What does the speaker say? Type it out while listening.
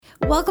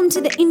Welcome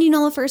to the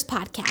Indianola First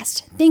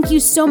podcast. Thank you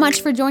so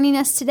much for joining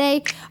us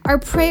today. Our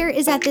prayer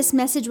is that this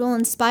message will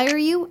inspire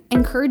you,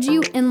 encourage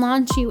you, and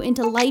launch you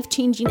into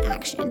life-changing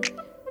action.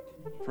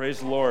 Praise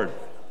the Lord.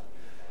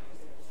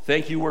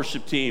 Thank you,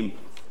 worship team.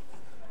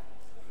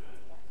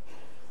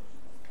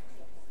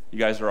 You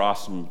guys are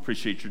awesome.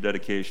 Appreciate your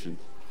dedication.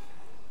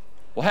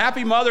 Well,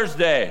 happy Mother's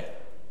Day.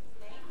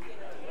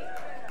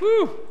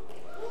 Woo.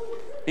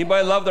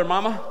 Anybody love their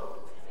mama?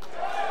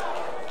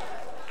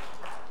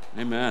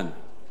 Amen.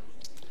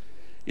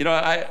 You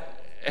know,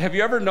 have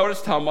you ever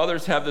noticed how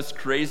mothers have this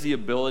crazy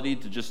ability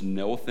to just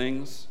know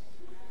things?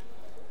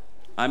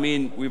 I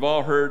mean, we've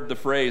all heard the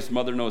phrase,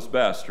 mother knows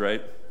best,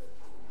 right?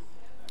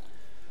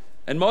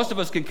 And most of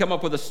us can come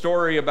up with a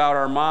story about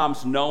our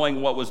moms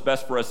knowing what was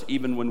best for us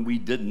even when we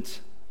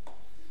didn't.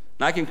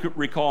 And I can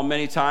recall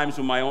many times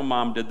when my own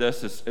mom did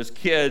this. As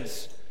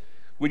kids,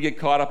 we'd get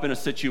caught up in a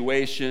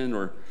situation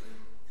or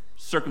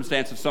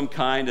circumstance of some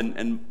kind,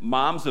 and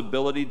mom's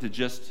ability to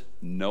just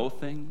know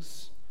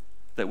things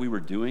that we were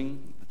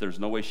doing, that there's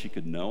no way she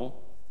could know,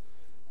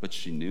 but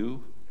she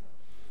knew.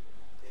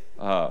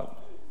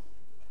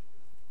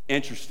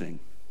 Interesting.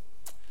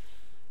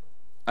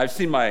 I've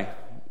seen my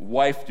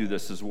wife do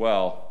this as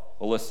well,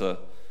 Alyssa,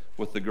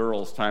 with the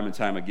girls time and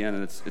time again,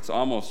 and it's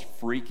almost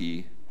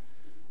freaky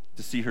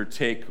to see her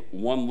take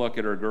one look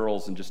at her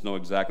girls and just know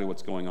exactly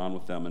what's going on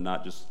with them, and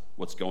not just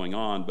what's going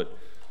on, but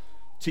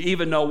to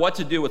even know what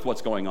to do with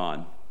what's going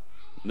on.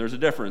 And there's a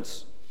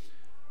difference.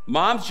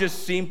 Moms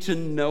just seem to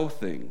know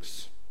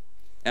things.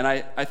 And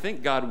I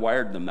think God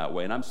wired them that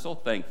way. And I'm so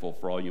thankful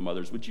for all you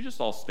mothers. Would you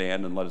just all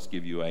stand and let us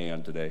give you a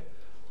hand today?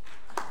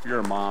 If you're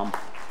a mom.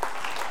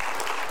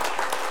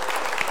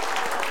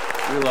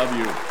 We love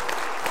you.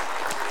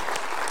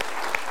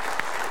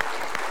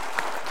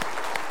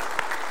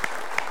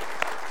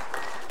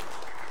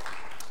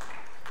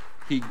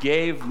 He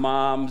gave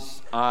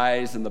moms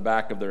eyes in the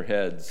back of their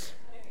heads.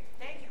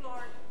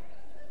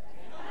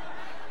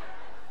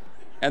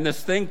 And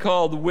this thing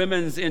called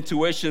women's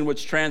intuition,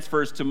 which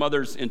transfers to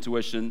mother's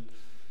intuition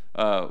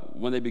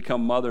when they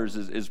become mothers,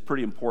 is a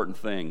pretty important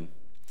thing.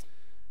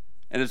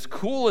 And as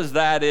cool as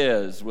that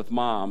is with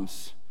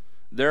moms,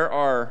 there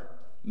are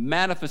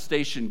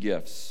manifestation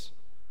gifts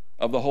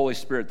of the Holy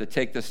Spirit that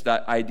take this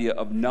idea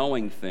of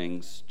knowing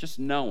things, just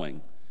knowing,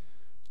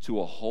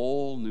 to a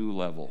whole new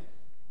level.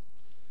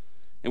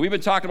 And we've been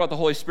talking about the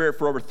Holy Spirit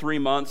for over 3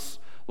 months.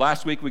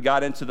 Last week we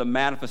got into the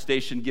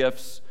manifestation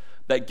gifts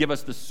that give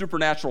us the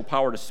supernatural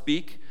power to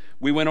speak.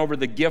 We went over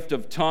the gift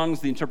of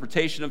tongues, the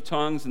interpretation of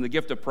tongues, and the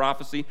gift of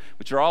prophecy,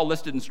 which are all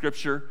listed in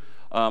Scripture.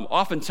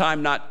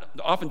 Oftentimes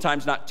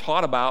not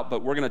taught about,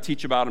 but we're going to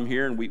teach about them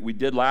here, and we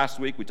did last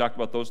week. We talked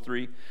about those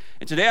three.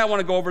 And today I want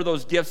to go over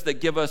those gifts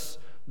that give us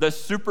the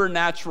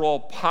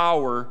supernatural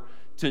power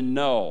to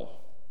know,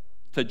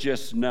 to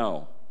just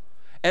know.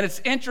 And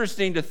it's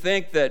interesting to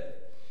think that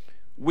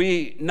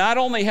we not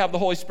only have the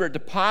Holy Spirit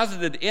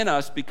deposited in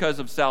us because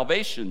of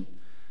salvation,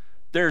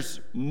 there's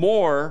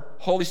more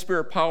Holy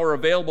Spirit power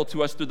available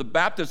to us through the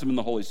baptism in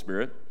the Holy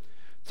Spirit,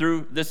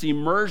 through this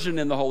immersion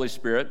in the Holy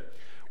Spirit.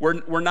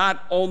 We're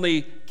not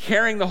only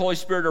carrying the Holy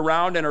Spirit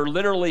around and are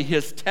literally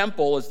His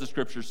temple, as the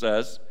Scripture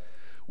says.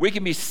 We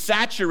can be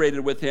saturated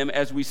with Him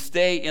as we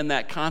stay in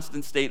that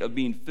constant state of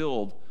being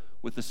filled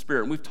with the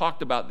Spirit. And we've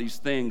talked about these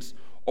things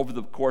over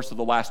the course of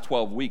the last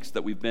 12 weeks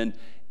that we've been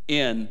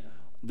in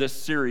this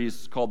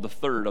series called The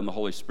Third on the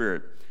Holy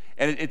Spirit.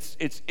 And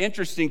it's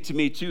interesting to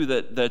me, too,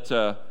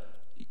 that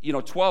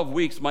 12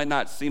 weeks might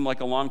not seem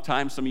like a long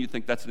time. Some of you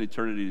think that's an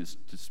eternity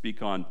to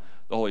speak on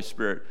the Holy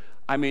Spirit.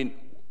 I mean,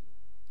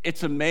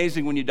 it's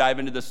amazing when you dive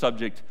into this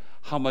subject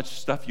how much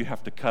stuff you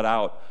have to cut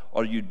out,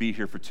 or you'd be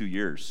here for 2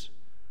 years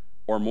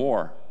or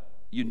more.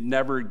 You'd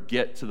never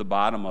get to the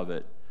bottom of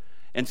it.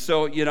 And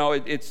so,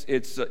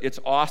 it's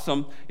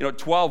awesome.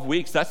 12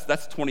 weeks, that's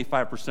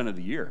 25% of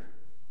the year.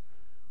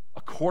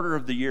 A quarter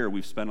of the year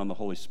we've spent on the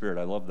Holy Spirit.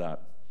 I love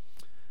that.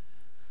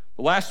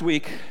 But last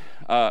week,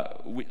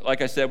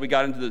 like I said, we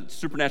got into the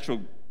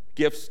supernatural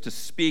gifts to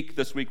speak.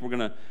 This week, we're going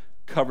to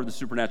cover the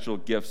supernatural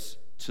gifts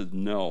to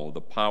know,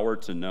 the power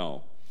to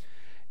know.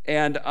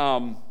 And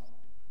I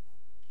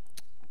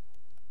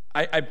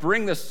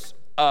bring this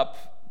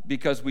up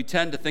because we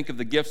tend to think of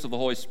the gifts of the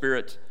Holy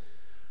Spirit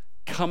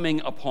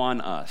coming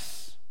upon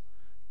us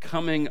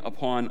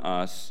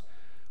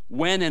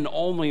when and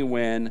only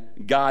when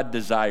God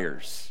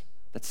desires.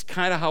 That's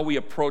kind of how we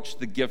approach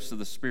the gifts of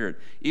the Spirit,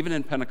 even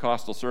in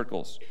Pentecostal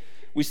circles.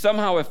 We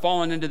somehow have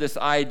fallen into this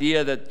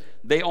idea that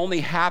they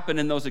only happen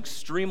in those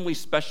extremely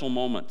special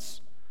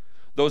moments,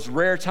 those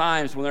rare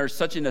times when there's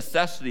such a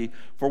necessity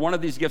for one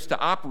of these gifts to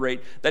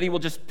operate that He will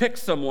just pick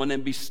someone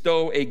and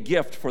bestow a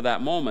gift for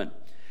that moment.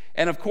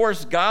 And of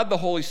course, God, the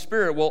Holy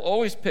Spirit, will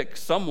always pick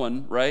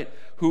someone, right,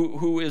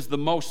 who is the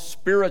most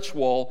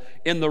spiritual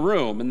in the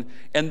room.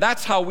 And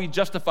that's how we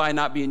justify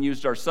not being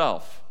used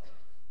ourselves.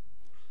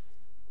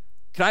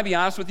 Can I be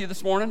honest with you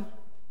this morning?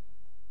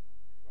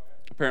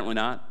 Apparently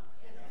not.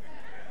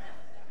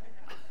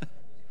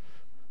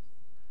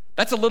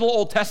 That's a little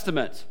Old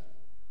Testament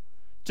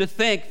to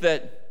think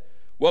that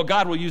Well,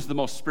 God will use the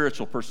most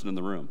spiritual person in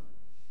the room.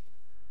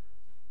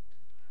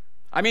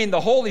 I mean,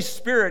 the Holy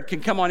Spirit can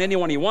come on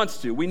anyone he wants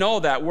to. We know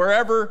that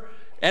wherever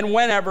and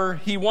whenever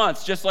he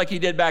wants, just like he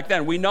did back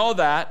then. We know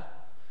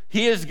that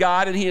he is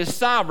God and he is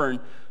sovereign.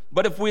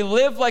 But if we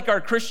live our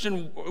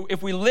Christian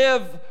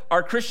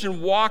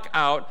walk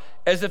out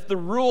as if the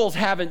rules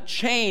haven't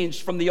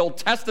changed from the Old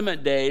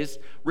Testament days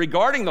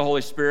regarding the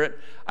Holy Spirit,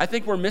 I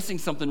think we're missing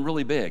something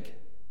really big.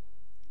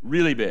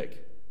 Really big.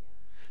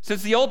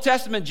 Since the Old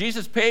Testament,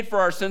 Jesus paid for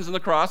our sins on the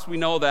cross, we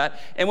know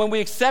that. And when we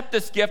accept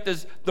this gift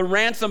as the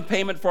ransom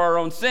payment for our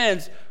own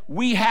sins,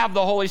 we have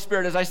the Holy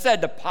Spirit, as I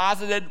said,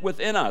 deposited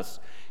within us.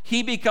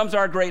 He becomes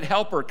our great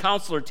helper,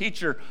 counselor,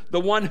 teacher, the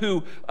one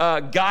who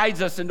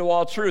guides us into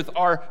all truth,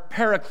 our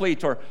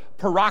paraclete or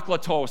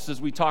parakletos, as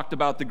we talked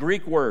about, the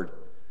Greek word.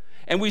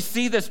 And we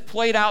see this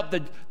played out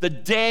the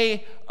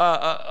day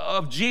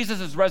of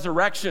Jesus'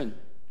 resurrection,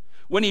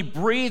 when he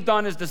breathed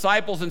on his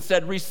disciples and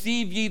said,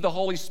 "Receive ye the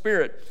Holy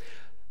Spirit."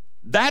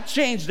 That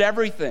changed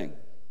everything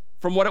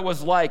from what it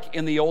was like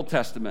in the Old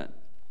Testament.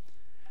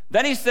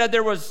 Then he said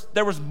there was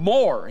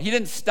more. He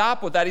didn't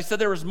stop with that. He said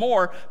there was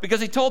more because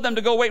he told them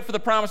to go wait for the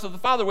promise of the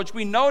Father, which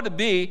we know to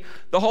be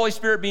the Holy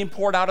Spirit being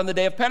poured out on the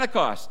day of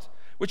Pentecost,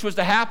 which was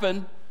to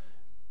happen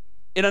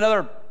in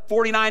another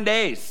 49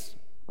 days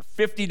or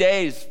 50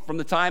 days from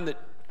the time that,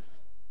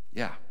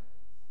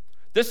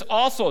 This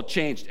also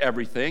changed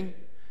everything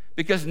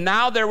because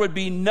now there would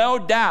be no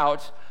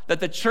doubt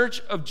that the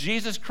church of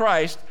Jesus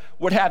Christ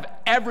would have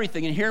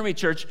everything, and hear me,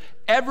 church,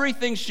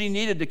 everything she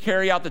needed to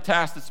carry out the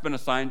task that's been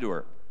assigned to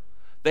her.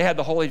 They had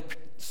the Holy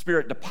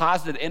Spirit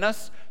deposited in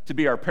us to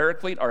be our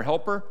paraclete, our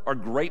helper, our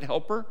great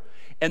helper.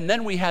 And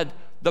then we had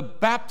the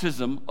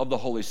baptism of the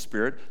Holy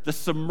Spirit, the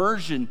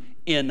submersion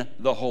in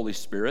the Holy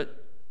Spirit,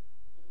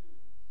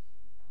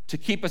 to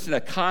keep us in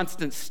a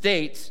constant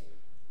state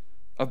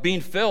of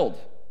being filled.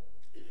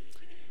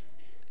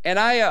 And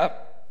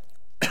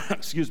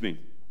excuse me,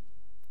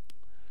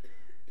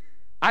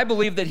 I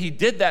believe that he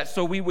did that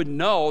so we would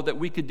know that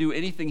we could do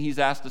anything he's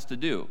asked us to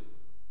do.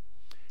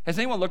 Has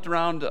anyone looked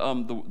around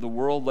the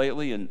world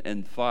lately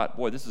and thought,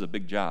 boy, this is a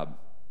big job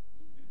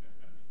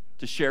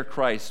to share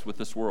Christ with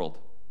this world,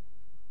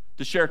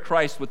 to share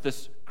Christ with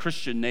this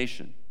Christian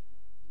nation?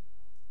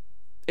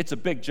 It's a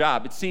big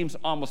job. It seems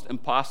almost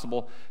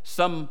impossible.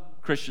 Some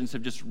Christians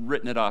have just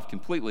written it off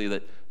completely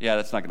that,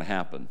 that's not going to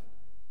happen.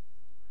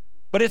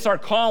 But it's our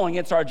calling,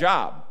 it's our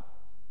job.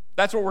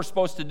 That's what we're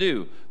supposed to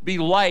do, be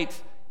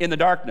light in the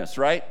darkness,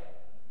 right?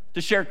 To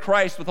share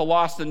Christ with a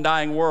lost and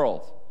dying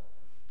world,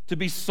 to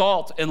be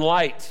salt and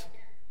light.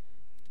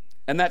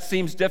 And that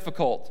seems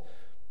difficult,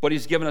 but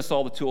he's given us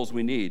all the tools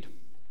we need.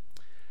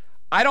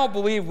 I don't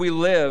believe we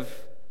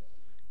live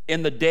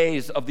in the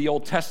days of the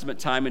Old Testament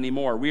time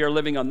anymore. We are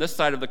living on this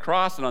side of the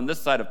cross and on this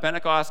side of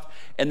Pentecost,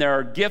 and there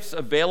are gifts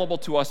available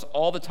to us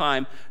all the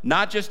time,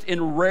 not just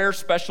in rare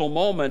special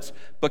moments,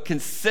 but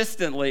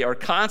consistently or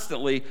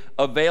constantly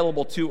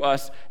available to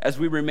us as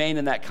we remain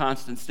in that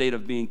constant state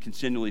of being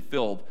continually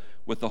filled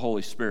with the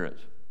Holy Spirit.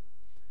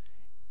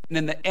 And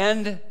in the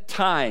end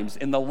times,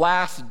 in the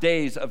last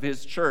days of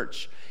his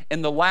church,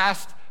 in the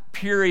last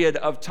period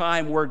of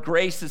time where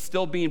grace is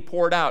still being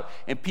poured out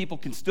and people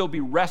can still be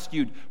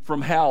rescued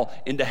from hell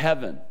into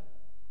heaven.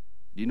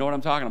 Do you know what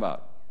I'm talking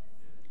about?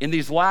 In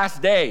these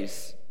last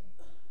days,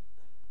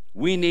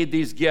 we need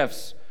these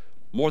gifts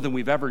more than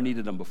we've ever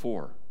needed them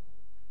before.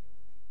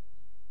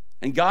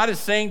 And God is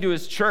saying to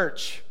his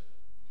church,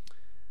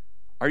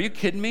 are you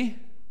kidding me?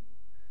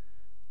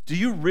 Do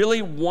you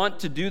really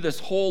want to do this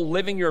whole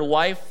living your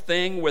life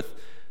thing with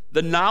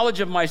the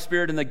knowledge of my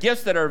Spirit and the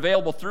gifts that are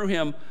available through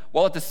him,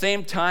 while at the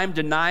same time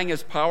denying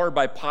his power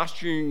by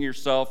posturing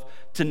yourself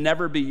to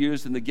never be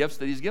used in the gifts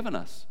that he's given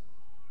us?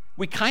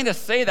 We kind of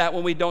say that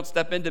when we don't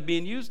step into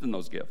being used in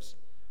those gifts.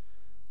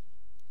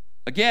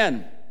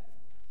 Again,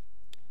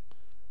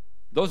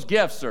 those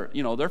gifts are,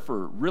 they're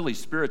for really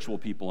spiritual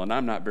people, and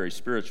I'm not very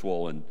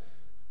spiritual, and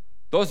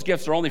those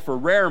gifts are only for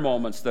rare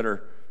moments that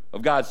are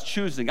of God's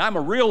choosing. I'm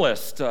a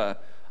realist.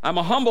 I'm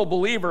a humble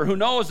believer who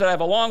knows that I have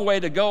a long way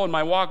to go in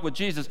my walk with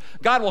Jesus.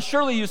 God will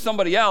surely use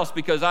somebody else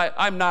because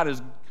I'm not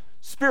as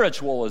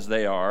spiritual as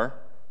they are.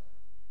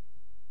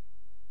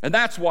 And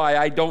that's why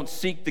I don't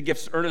seek the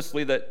gifts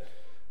earnestly.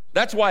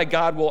 That's why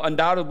God will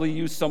undoubtedly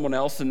use someone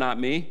else and not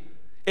me.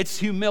 It's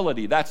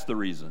humility. That's the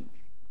reason.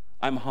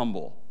 I'm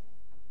humble.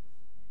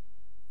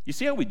 You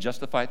see how we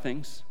justify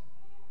things?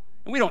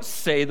 And we don't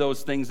say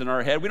those things in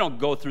our head. We don't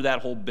go through that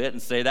whole bit and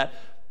say that,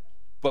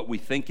 but we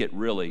think it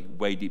really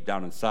way deep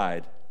down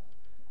inside.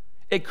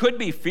 It could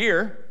be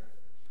fear.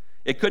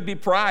 It could be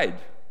pride.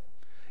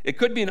 It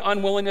could be an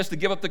unwillingness to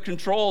give up the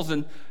controls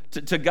and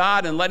to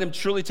God and let him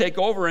truly take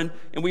over. And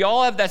we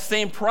all have that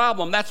same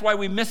problem. That's why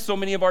we miss so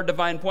many of our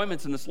divine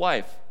appointments in this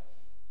life.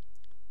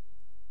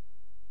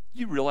 Do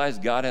you realize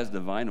God has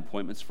divine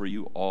appointments for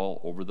you all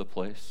over the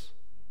place?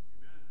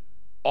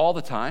 All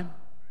the time?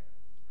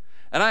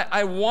 And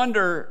I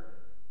wonder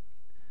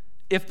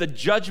if the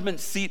judgment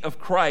seat of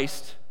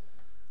Christ,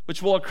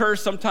 which will occur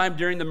sometime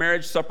during the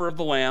marriage supper of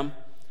the Lamb,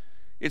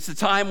 It's the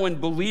time when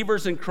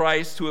believers in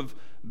Christ who have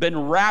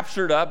been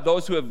raptured up,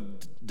 those who have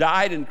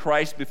died in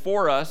Christ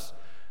before us,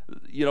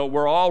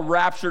 we're all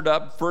raptured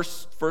up.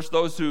 First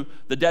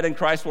the dead in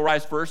Christ will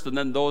rise first, and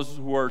then those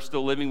who are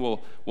still living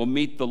will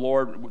meet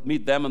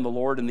them and the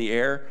Lord in the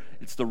air.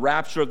 It's the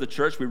rapture of the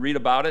church. We read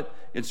about it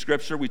in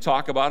Scripture. We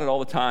talk about it all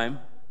the time.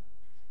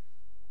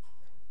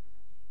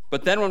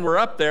 But then when we're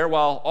up there,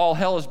 while all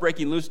hell is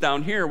breaking loose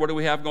down here, what do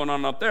we have going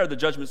on up there? The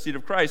judgment seat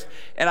of Christ.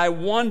 And I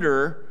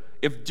wonder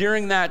if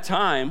during that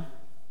time,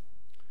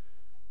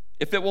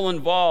 if it will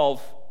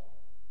involve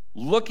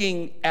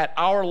looking at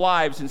our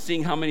lives and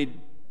seeing how many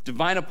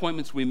divine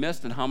appointments we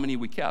missed and how many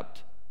we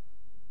kept.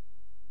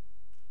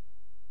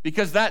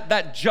 Because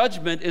that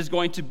judgment is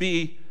going to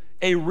be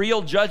a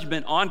real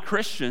judgment on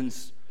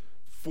Christians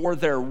for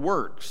their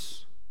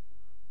works.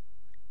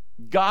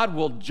 God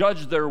will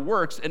judge their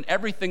works, and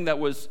everything that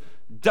was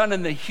done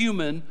in the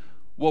human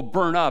will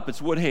burn up.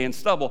 It's wood, hay, and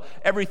stubble.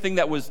 Everything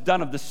that was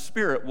done of the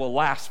Spirit will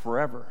last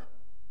forever.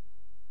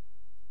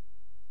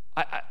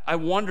 I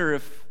wonder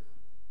if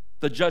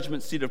the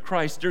judgment seat of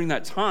Christ during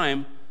that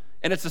time,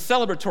 and it's a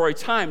celebratory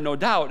time, no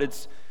doubt.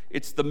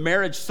 It's the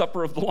marriage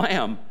supper of the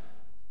Lamb.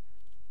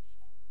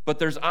 But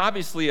there's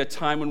obviously a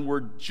time when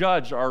we're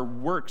judged, our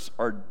works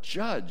are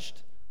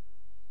judged.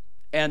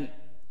 And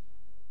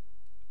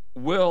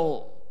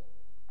will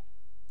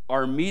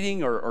our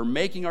meeting or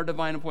making our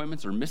divine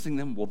appointments or missing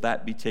them, will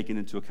that be taken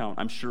into account?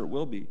 I'm sure it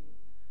will be.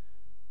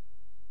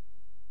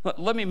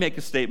 Let me make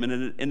a statement,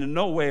 and in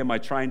no way am I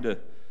trying to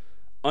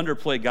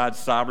underplay God's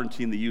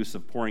sovereignty in the use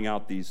of pouring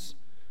out these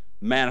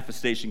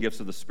manifestation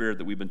gifts of the Spirit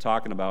that we've been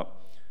talking about.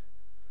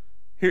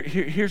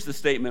 Here's the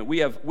statement. We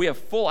have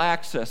full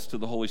access to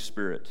the Holy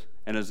Spirit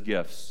and His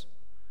gifts.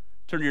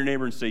 Turn to your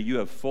neighbor and say, you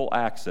have full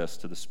access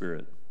to the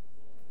Spirit.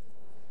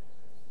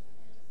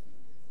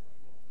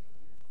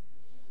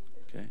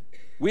 Okay.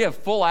 We have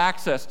full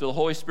access to the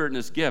Holy Spirit and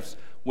His gifts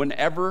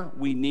whenever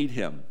we need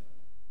Him.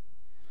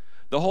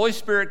 The Holy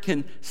Spirit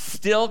can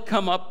still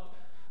come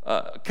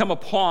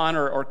upon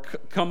or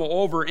come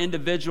over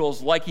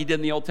individuals like He did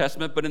in the Old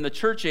Testament, but in the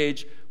church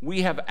age,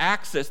 we have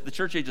access. The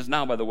church age is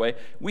now, by the way.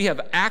 We have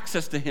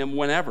access to Him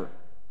whenever.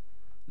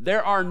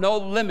 There are no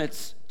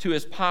limits to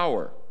His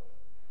power,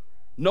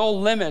 no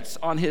limits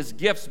on His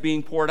gifts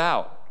being poured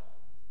out.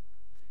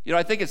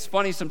 I think it's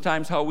funny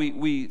sometimes how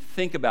we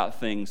think about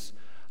things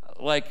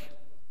like,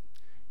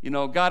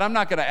 God, I'm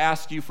not going to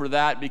ask you for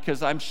that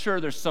because I'm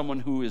sure there's someone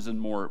who's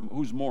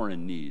more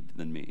in need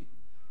than me.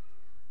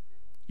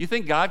 You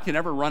think God can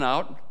ever run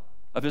out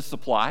of His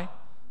supply?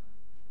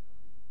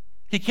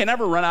 He can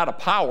never run out of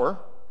power.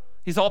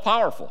 He's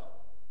all-powerful.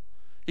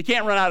 He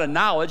can't run out of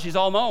knowledge. He's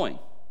all-knowing.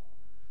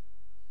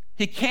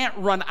 He can't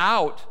run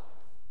out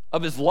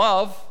of His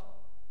love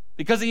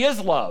because He is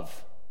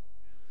love.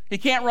 He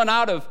can't run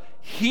out of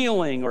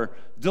healing or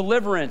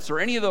deliverance or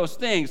any of those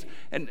things.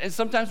 And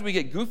sometimes we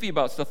get goofy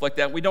about stuff like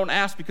that. We don't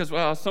ask because,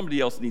 somebody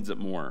else needs it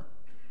more.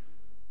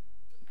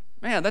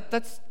 Man,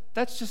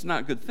 that's just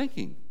not good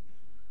thinking.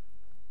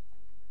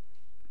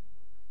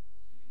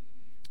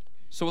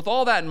 So with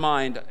all that in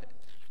mind,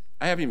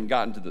 I haven't even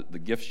gotten to the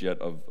gifts yet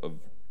of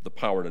the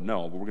power to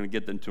know, but we're going to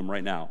get into them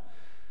right now.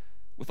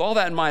 With all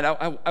that in mind,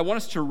 I want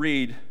us to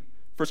read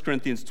 1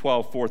 Corinthians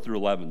 12, 4 through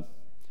 11.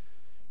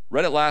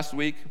 Read it last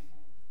week,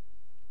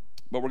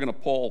 but we're going to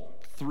pull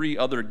 3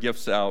 other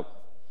gifts out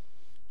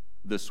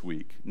this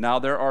week. Now,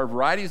 there are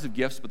varieties of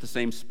gifts, but the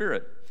same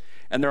Spirit.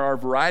 And there are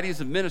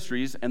varieties of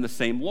ministries and the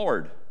same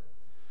Lord.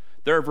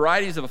 There are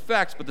varieties of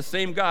effects, but the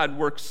same God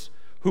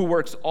who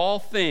works all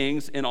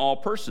things in all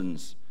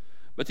persons.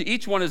 But to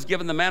each one is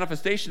given the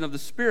manifestation of the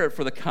Spirit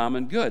for the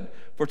common good.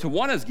 For to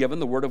one is given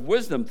the word of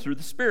wisdom through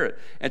the Spirit,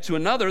 and to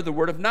another the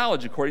word of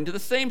knowledge according to the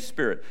same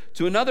Spirit,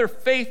 to another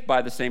faith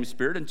by the same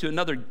Spirit, and to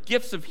another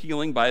gifts of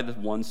healing by the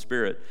one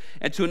Spirit,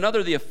 and to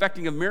another the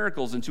effecting of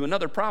miracles, and to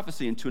another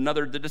prophecy, and to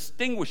another the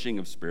distinguishing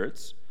of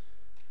spirits,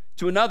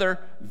 to another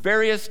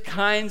various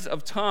kinds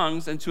of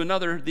tongues, and to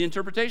another the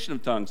interpretation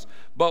of tongues.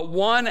 But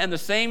one and the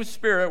same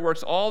Spirit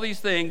works all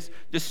these things,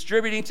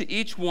 distributing to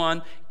each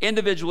one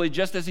individually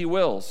just as He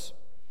wills.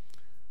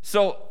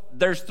 So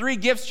there's 3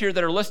 gifts here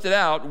that are listed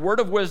out,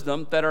 word of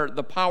wisdom, that are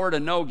the power to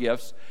know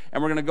gifts,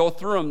 and we're going to go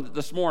through them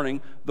this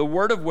morning, the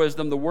word of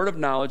wisdom, the word of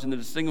knowledge, and the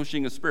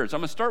distinguishing of spirits. I'm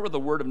going to start with the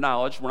word of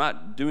knowledge. We're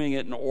not doing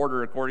it in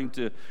order according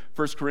to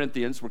 1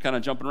 Corinthians. We're kind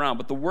of jumping around.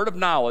 But the word of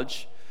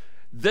knowledge,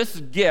 this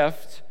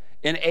gift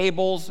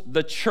enables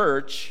the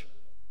church,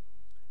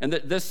 and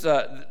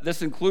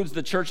this includes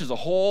the church as a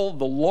whole,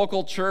 the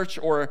local church,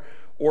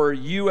 or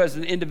you as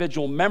an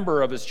individual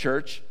member of His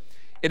church.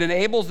 It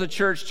enables the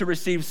church to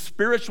receive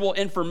spiritual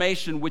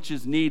information which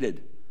is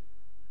needed.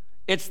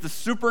 It's the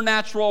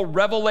supernatural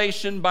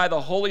revelation by the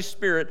Holy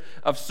Spirit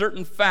of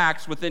certain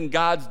facts within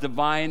God's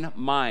divine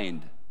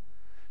mind.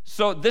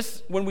 So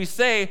when we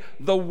say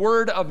the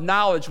word of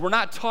knowledge, we're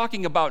not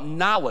talking about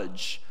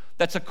knowledge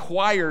that's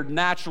acquired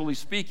naturally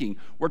speaking.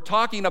 We're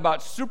talking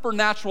about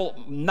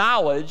supernatural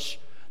knowledge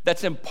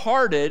that's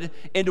imparted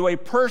into a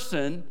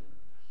person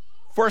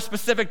for a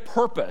specific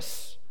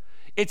purpose.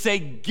 It's a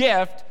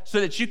gift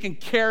so that you can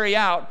carry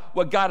out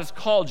what God has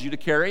called you to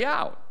carry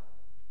out.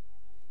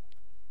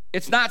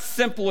 It's not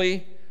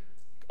simply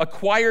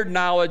acquired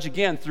knowledge,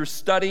 again, through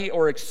study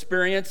or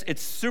experience.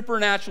 It's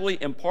supernaturally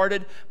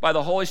imparted by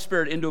the Holy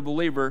Spirit into a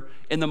believer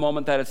in the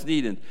moment that it's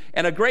needed.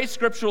 And a great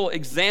scriptural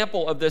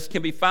example of this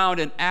can be found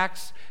in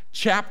Acts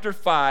chapter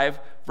 5,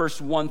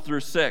 verse 1 through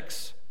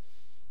 6.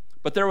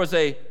 But there was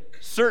a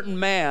certain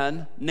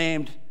man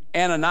named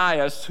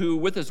Ananias who,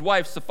 with his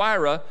wife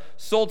Sapphira,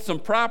 sold some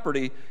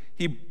property.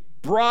 He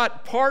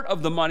brought part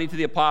of the money to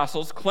the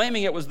apostles,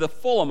 claiming it was the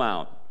full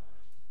amount.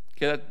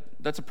 Okay,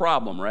 that's a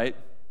problem, right?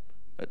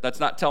 That's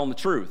not telling the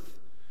truth.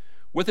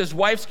 With his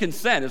wife's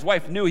consent, his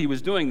wife knew he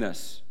was doing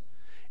this,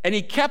 and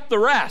he kept the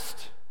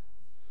rest.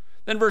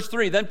 Then verse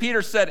 3, then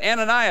Peter said,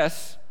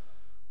 Ananias,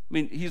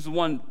 he's the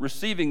one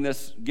receiving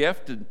this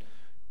gift, and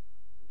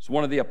it's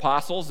one of the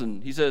apostles,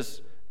 and he says,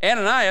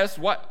 Ananias,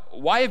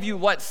 why have you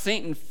let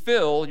Satan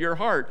fill your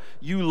heart?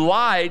 You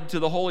lied to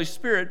the Holy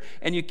Spirit,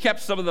 and you kept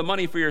some of the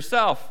money for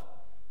yourself.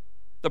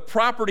 The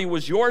property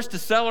was yours to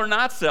sell or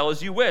not sell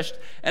as you wished,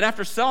 and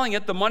after selling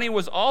it, the money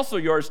was also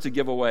yours to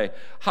give away.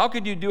 How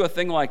could you do a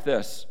thing like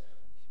this?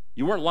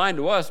 You weren't lying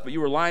to us, but you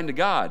were lying to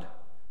God.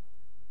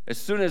 As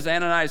soon as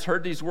Ananias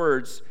heard these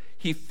words,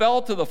 he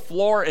fell to the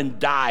floor and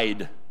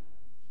died.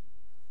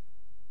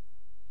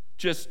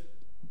 Just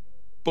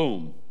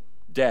boom,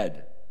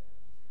 dead.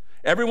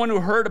 Everyone who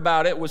heard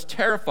about it was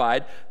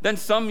terrified. Then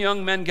some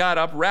young men got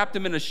up, wrapped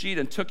him in a sheet,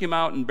 and took him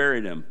out and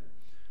buried him.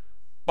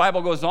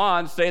 Bible goes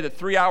on to say that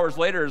 3 hours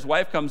later, his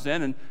wife comes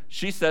in, and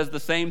she says the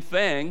same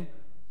thing.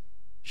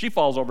 She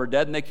falls over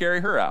dead, and they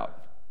carry her out.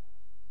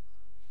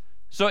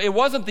 So it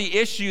wasn't the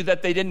issue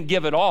that they didn't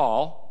give it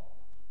all,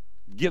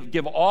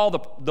 give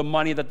all the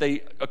money that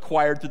they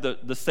acquired through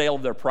the sale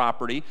of their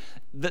property.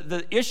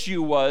 The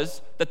issue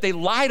was that they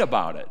lied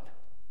about it.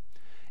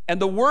 And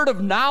the word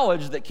of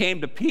knowledge that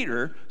came to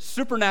Peter,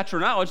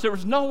 supernatural knowledge, there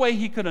was no way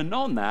he could have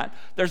known that.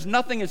 There's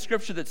nothing in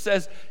Scripture that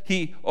says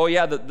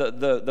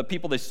the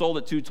people they sold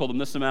it to told him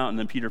this amount, and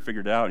then Peter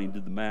figured it out, and he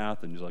did the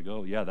math, and he's like,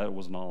 oh, yeah, that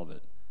wasn't all of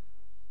it.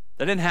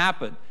 That didn't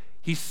happen.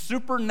 He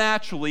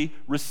supernaturally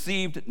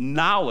received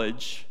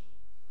knowledge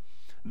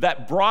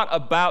that brought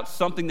about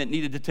something that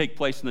needed to take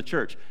place in the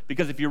church.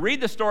 Because if you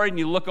read the story and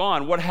you look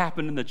on, what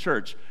happened in the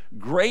church?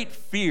 Great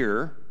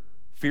fear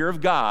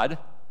of God,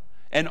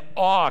 and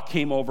awe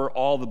came over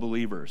all the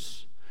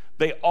believers.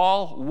 They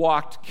all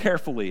walked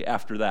carefully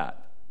after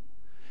that.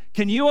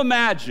 Can you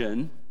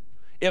imagine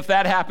if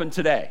that happened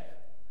today?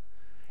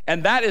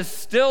 And that is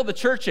still the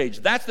church age.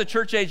 That's the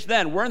church age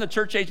then. We're in the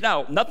church age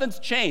now. Nothing's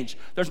changed.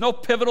 There's no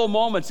pivotal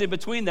moments in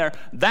between there.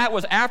 That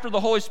was after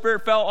the Holy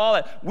Spirit fell, all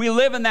that. We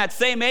live in that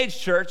same age,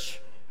 church.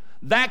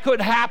 That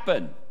could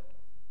happen.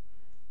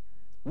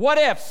 What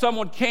if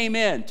someone came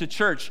in to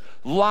church,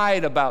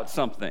 lied about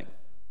something,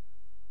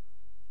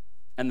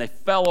 and they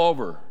fell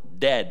over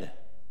dead?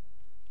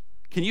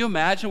 Can you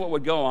imagine what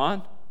would go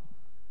on?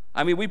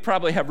 We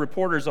probably have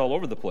reporters all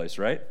over the place,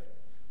 right?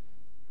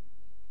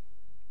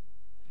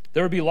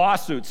 There would be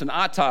lawsuits and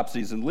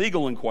autopsies and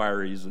legal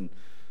inquiries, and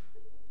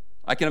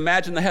I can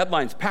imagine the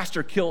headlines,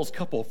 pastor kills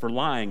couple for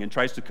lying and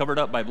tries to cover it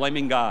up by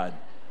blaming God.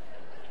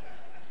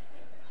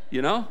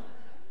 You know?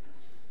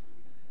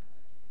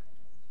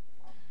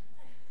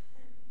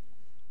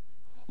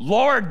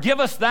 Lord, give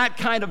us that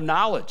kind of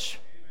knowledge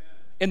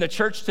in the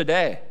church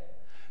today.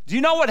 Do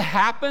you know what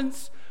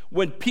happens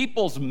when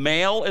people's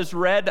mail is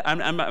read?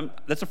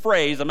 That's a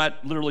phrase. I'm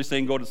not literally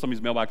saying go to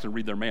somebody's mailbox and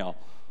read their mail.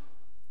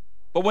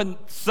 But when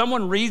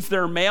someone reads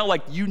their mail,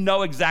 like you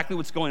know exactly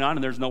what's going on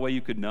and there's no way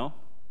you could know.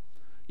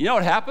 You know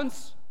what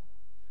happens?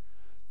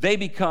 They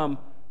become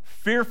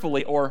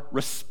fearfully or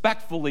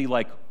respectfully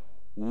like,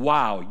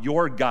 wow,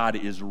 your God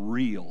is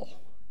real.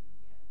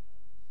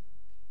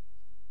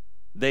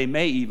 They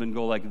may even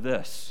go like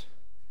this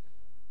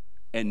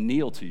and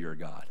kneel to your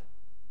God.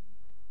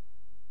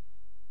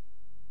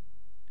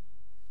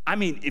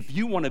 If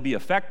you want to be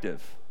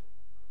effective,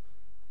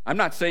 I'm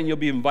not saying you'll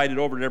be invited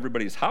over to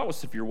everybody's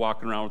house if you're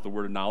walking around with the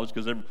word of knowledge,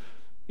 because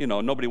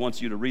nobody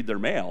wants you to read their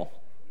mail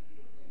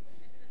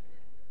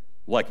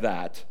like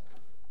that.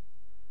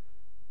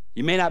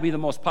 You may not be the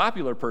most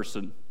popular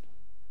person,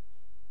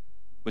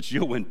 but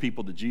you'll win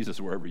people to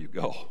Jesus wherever you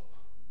go.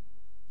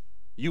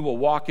 You will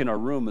walk in a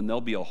room and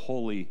there'll be a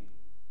holy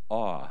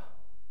awe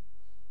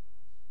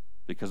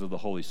because of the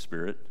Holy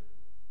Spirit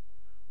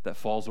that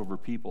falls over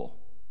people.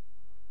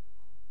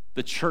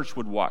 The church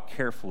would walk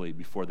carefully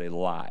before they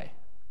lie.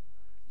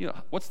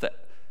 What's that?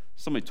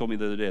 Somebody told me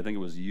the other day, I think it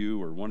was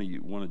you or one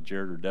of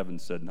Jared or Devin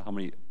said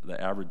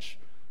the average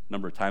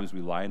number of times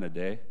we lie in a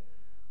day.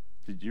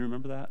 Did you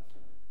remember that?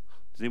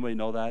 Does anybody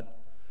know that?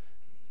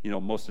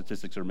 Most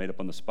statistics are made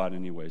up on the spot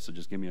anyway, so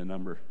just give me a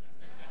number,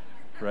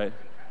 right?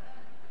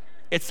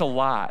 It's a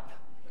lot.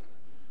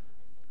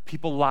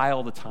 People lie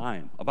all the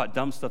time about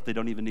dumb stuff they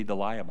don't even need to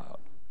lie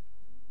about.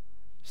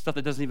 Stuff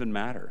that doesn't even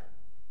matter.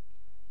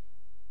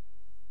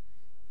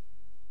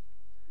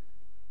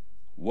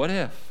 What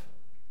if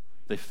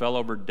they fell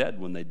over dead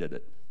when they did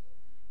it?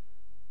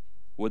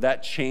 would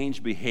that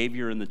change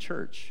behavior in the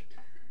church?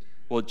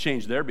 Well, it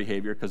changed their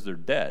behavior because they're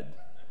dead.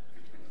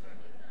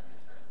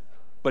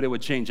 But it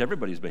would change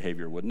everybody's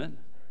behavior, wouldn't it?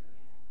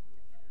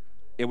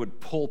 It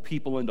would pull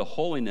people into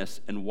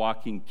holiness and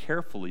walking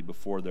carefully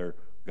before their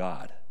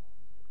God,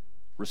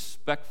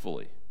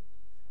 respectfully.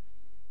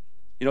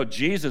 You know,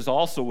 Jesus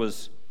also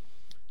was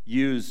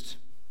used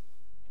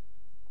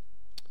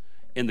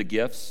in the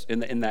gifts,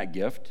 in that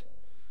gift,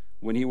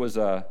 when he was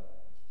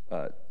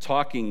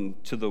talking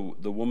to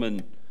the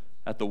woman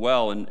at the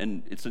well,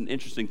 and it's an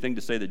interesting thing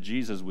to say that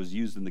Jesus was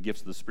used in the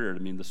gifts of the Spirit. I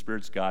mean, the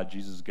Spirit's God,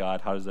 Jesus is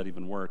God. How does that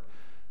even work?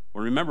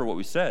 Well, remember what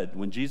we said.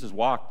 When Jesus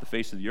walked the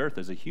face of the earth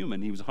as a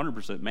human, he was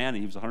 100% man and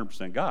he was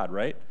 100% God,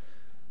 right?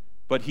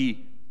 But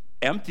he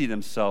emptied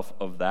himself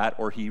of that,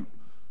 or he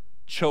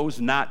chose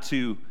not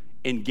to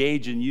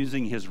engage in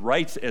using his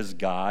rights as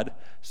God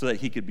so that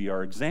he could be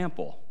our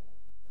example.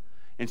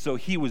 And so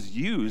he was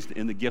used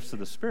in the gifts of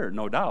the Spirit,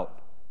 no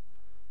doubt.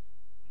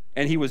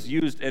 And he was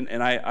used,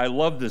 and I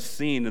love this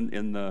scene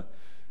in the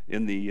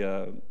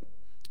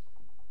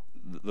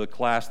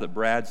class that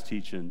Brad's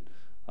teaching,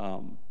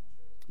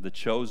 The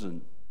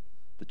Chosen.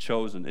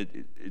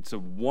 It's a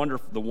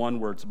wonderful, the one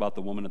where it's about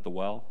the woman at the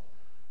well.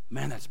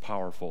 Man, that's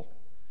powerful.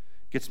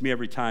 Gets me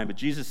every time. But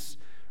Jesus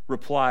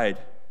replied,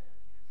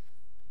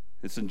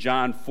 it's in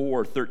John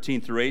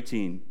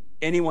 4:13-18.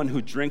 Anyone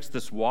who drinks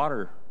this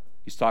water,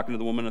 he's talking to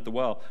the woman at the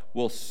well,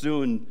 will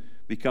soon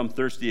become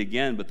thirsty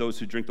again, but those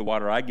who drink the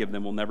water I give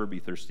them will never be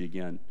thirsty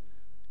again.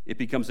 It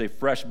becomes a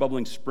fresh,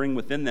 bubbling spring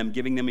within them,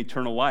 giving them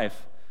eternal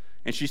life.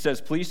 And she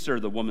says, please, sir,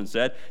 the woman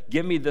said,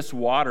 give me this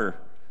water.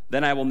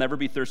 Then I will never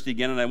be thirsty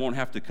again, and I won't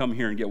have to come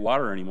here and get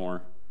water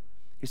anymore.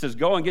 He says,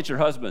 go and get your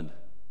husband.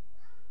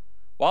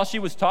 While she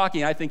was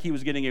talking, I think he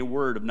was getting a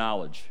word of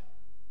knowledge.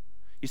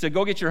 He said,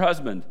 go get your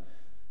husband.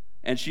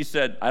 And she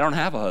said, I don't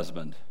have a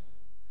husband.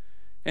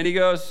 And he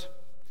goes,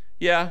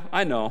 yeah,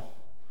 I know.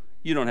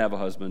 You don't have a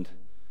husband.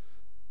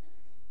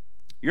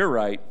 You're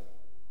right.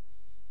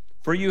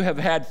 For you have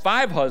had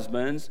 5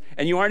 husbands,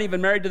 and you aren't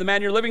even married to the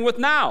man you're living with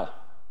now.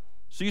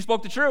 So you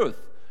spoke the truth.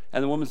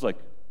 And the woman's like,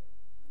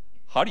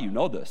 how do you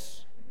know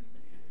this?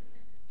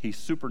 He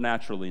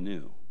supernaturally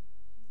knew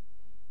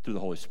through the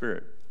Holy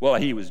Spirit. Well,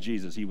 he was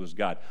Jesus. He was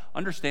God.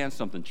 Understand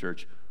something,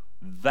 church.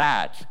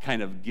 That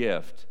kind of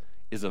gift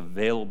is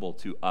available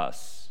to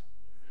us.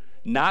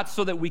 Not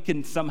so that we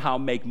can somehow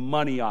make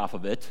money off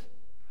of it.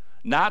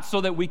 Not so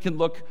that we can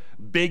look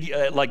big,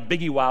 like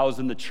Biggie Wows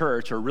in the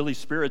church or really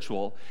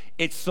spiritual.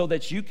 It's so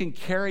that you can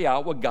carry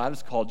out what God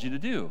has called you to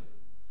do.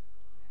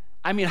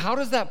 I mean, how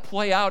does that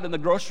play out in the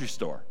grocery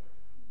store?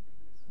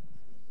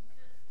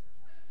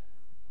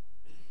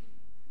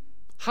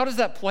 How does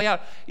that play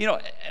out? You know,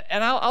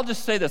 and I'll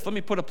just say this. Let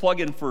me put a plug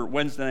in for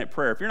Wednesday night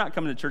prayer. If you're not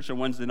coming to church on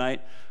Wednesday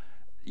night,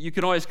 you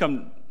can always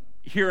come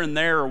here and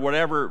there or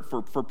whatever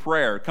for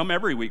prayer. Come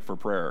every week for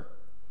prayer.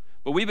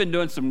 But we've been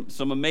doing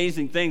some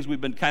amazing things.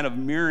 We've been kind of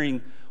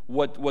mirroring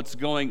what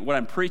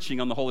I'm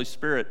preaching on the Holy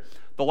Spirit.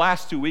 The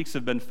last 2 weeks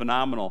have been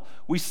phenomenal.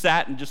 We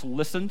sat and just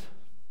listened.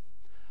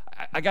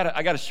 I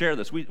gotta share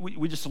this.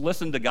 We just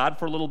listened to God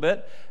for a little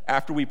bit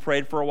after we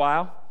prayed for a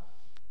while.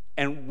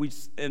 And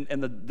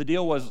the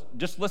deal was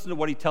just listen to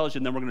what he tells you,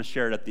 and then we're going to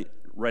share it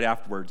right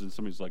afterwards. And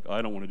somebody's like, oh,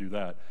 I don't want to do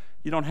that.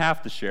 You don't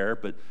have to share,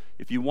 but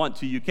if you want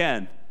to, you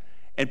can.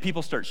 And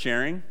people start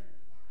sharing.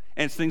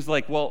 And it's things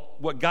like, well,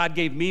 what God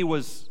gave me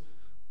was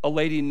a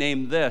lady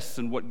named this,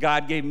 and what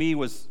God gave me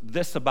was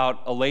this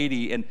about a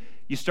lady. And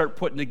you start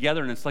putting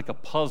together, and it's like a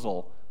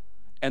puzzle.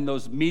 And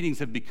those meetings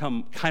have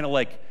become kind of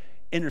like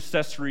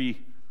intercessory.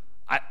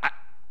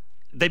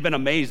 They've been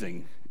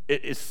amazing.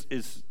 Is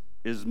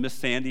Miss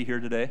Sandy here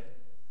today?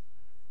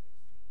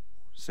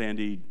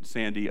 Sandy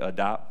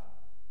Dopp.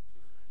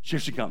 Here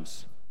she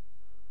comes.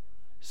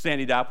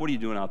 Sandy Dopp, what are you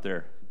doing out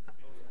there?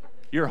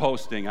 You're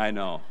hosting, I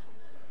know.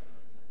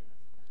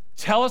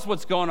 Tell us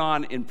what's going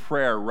on in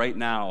prayer right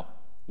now,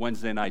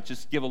 Wednesday night.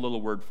 Just give a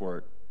little word for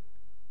it.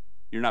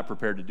 You're not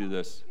prepared to do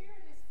this. The Spirit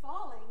is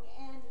falling,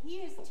 and he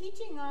is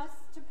teaching us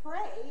to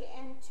pray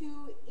and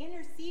to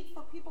intercede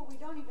for people we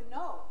don't even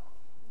know.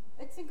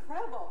 It's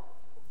incredible.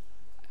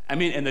 I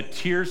mean, and the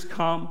tears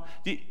come.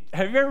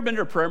 Have you ever been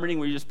to a prayer meeting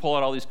where you just pull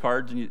out all these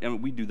cards,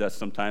 and we do that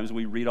sometimes.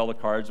 We read all the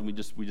cards and we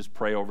just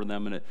pray over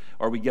them,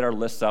 or we get our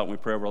lists out and we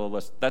pray over all the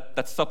lists.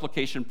 That's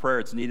supplication prayer.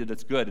 It's needed.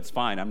 It's good. It's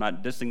fine. I'm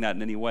not dissing that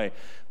in any way.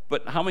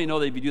 But how many know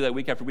that if you do that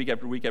week after week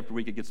after week after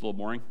week, it gets a little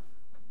boring?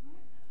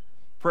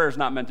 Prayer is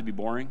not meant to be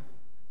boring.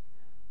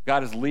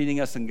 God is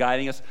leading us and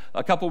guiding us.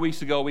 A couple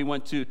weeks ago,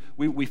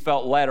 we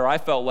felt led, or I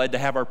felt led to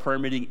have our prayer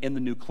meeting in the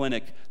new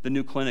clinic. The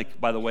new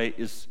clinic, by the way,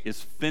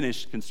 is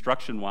finished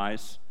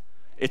construction-wise.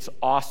 It's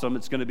awesome.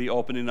 It's going to be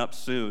opening up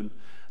soon.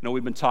 I know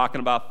we've been talking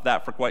about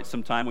that for quite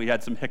some time. We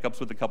had some hiccups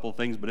with a couple of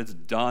things, but it's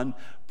done.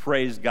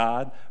 Praise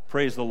God.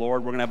 Praise the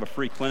Lord. We're going to have a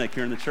free clinic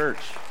here in the church.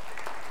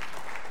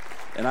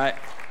 And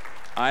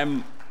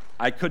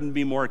I couldn't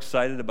be more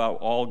excited about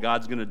all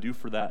God's going to do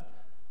for that.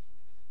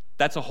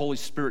 That's a Holy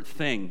Spirit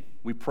thing.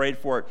 We prayed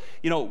for it.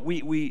 You know,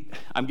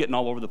 I'm getting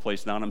all over the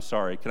place now, and I'm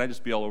sorry. Can I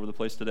just be all over the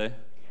place today?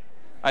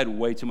 I had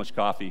way too much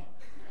coffee.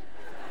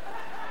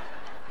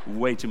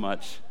 Way too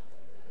much.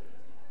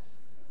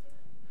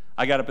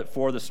 I got up at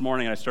 4 this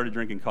morning and I started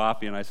drinking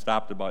coffee and I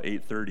stopped about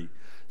 8:30.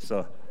 So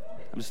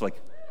I'm just like,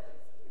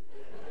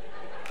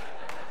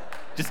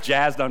 just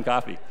jazzed on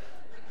coffee.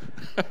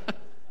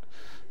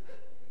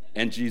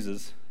 And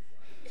Jesus.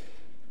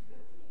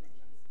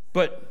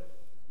 But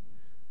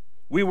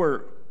we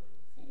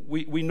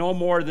know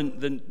more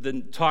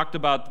than talked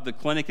about the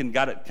clinic and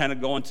got it kind of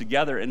going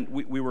together. And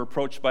we were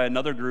approached by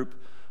another group,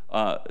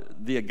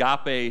 the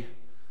Agape,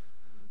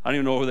 I don't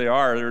even know who they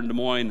are. They're in Des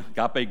Moines,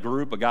 Agape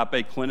Group,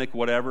 Agape Clinic,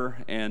 whatever.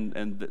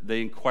 And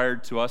they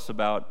inquired to us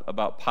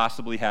about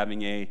possibly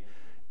having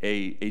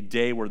a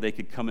day where they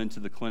could come into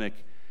the clinic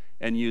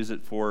and use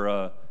it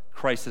for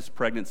crisis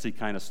pregnancy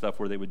kind of stuff,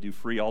 where they would do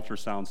free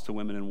ultrasounds to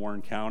women in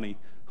Warren County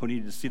who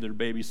needed to see their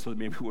babies so that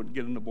maybe wouldn't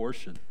get an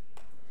abortion.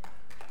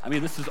 I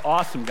mean, this is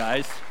awesome,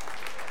 guys.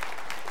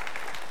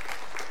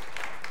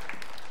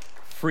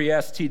 Free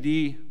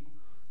STD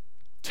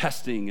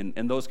testing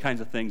and those kinds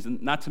of things, and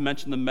not to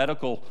mention the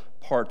medical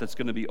part that's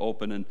going to be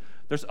open, and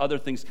there's other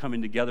things coming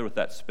together with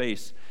that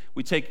space.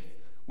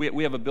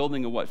 We have a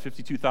building of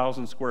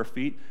 52,000 square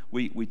feet.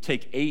 We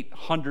take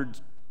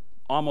 800,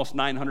 almost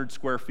 900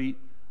 square feet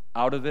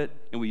out of it,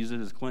 and we use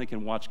it as a clinic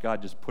and watch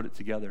God just put it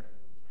together.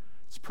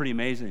 It's pretty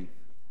amazing.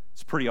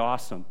 It's pretty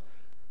awesome.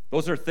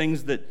 Those are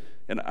things that,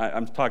 and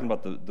I'm talking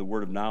about the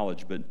word of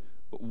knowledge, but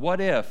what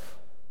if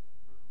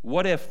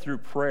through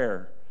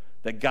prayer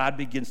that God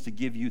begins to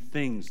give you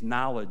things,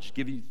 knowledge,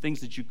 give you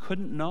things that you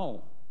couldn't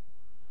know?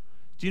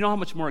 Do you know how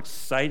much more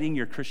exciting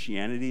your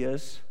Christianity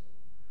is?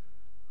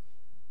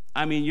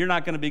 I mean, you're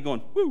not going to be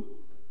going, woo.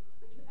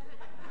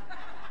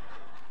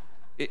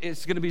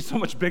 It's going to be so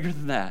much bigger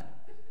than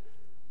that.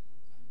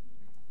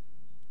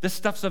 This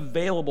stuff's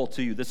available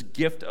to you, this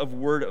gift of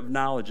word of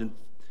knowledge, and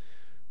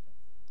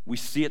we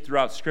see it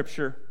throughout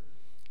Scripture.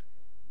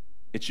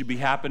 It should be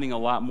happening a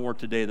lot more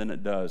today than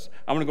it does.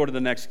 I'm going to go to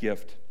the next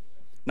gift.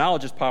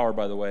 Knowledge is power,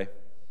 by the way.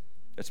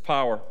 It's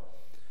power.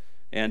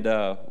 And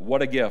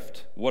what a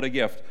gift. What a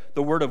gift.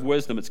 The word of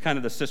wisdom, it's kind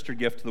of the sister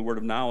gift to the word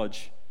of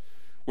knowledge,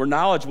 where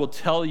knowledge will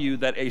tell you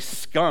that a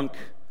skunk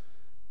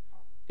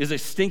is a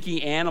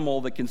stinky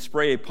animal that can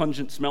spray a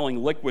pungent-smelling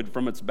liquid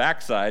from its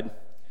backside.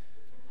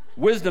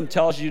 Wisdom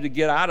tells you to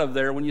get out of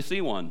there when you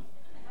see one,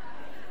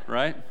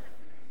 right?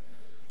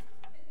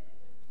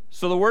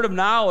 So the word of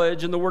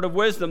knowledge and the word of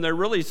wisdom, they're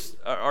really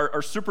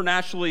are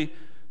supernaturally,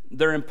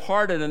 they're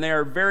imparted, and they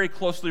are very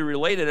closely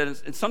related.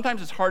 And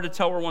sometimes it's hard to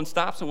tell where one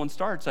stops and one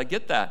starts. I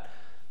get that.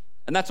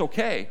 And that's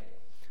okay.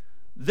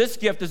 This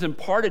gift is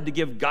imparted to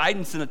give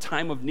guidance in a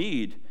time of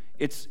need.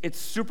 It's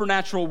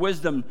supernatural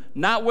wisdom,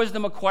 not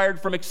wisdom acquired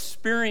from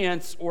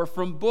experience or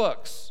from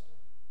books.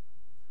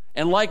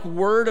 And like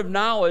word of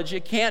knowledge,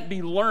 it can't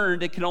be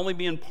learned, it can only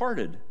be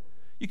imparted.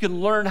 You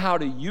can learn how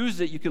to use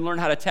it, you can learn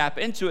how to tap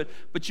into it,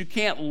 but you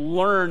can't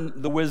learn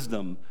the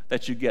wisdom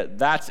that you get.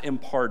 That's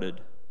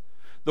imparted.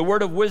 The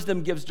word of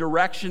wisdom gives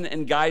direction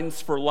and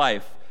guidance for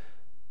life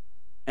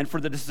and for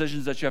the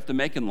decisions that you have to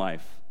make in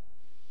life.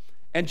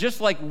 And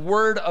just like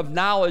word of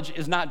knowledge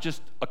is not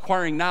just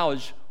acquiring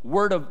knowledge,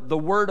 the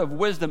word of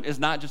wisdom is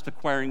not just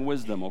acquiring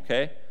wisdom,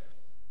 okay?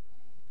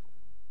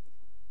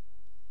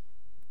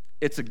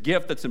 It's a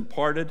gift that's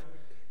imparted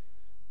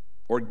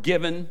or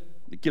given.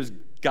 It gives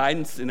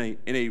guidance in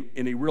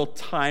a real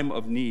time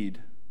of need.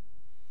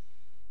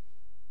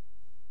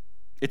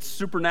 It's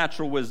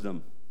supernatural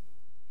wisdom.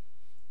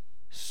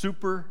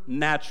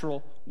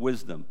 Supernatural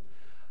wisdom.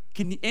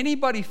 Can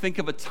anybody think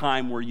of a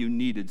time where you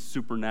needed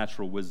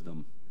supernatural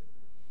wisdom?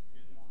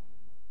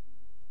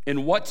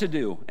 In what to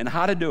do and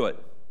how to do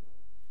it?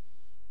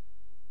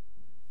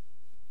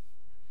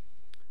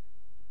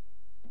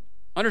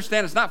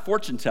 Understand, it's not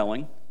fortune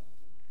telling.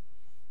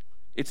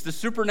 It's the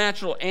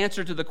supernatural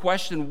answer to the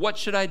question, what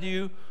should I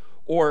do?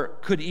 Or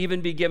could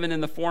even be given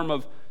in the form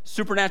of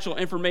supernatural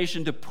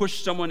information to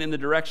push someone in the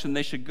direction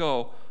they should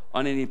go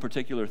on any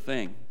particular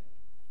thing,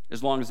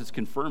 as long as it's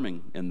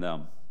confirming in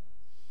them.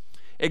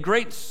 A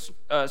great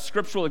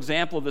scriptural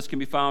example of this can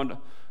be found,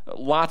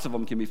 lots of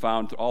them can be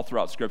found all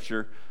throughout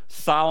Scripture.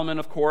 Solomon,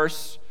 of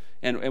course,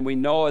 and we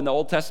know in the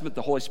Old Testament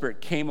the Holy Spirit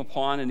came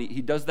upon, and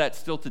he does that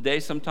still today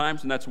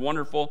sometimes, and that's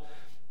wonderful,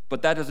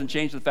 but that doesn't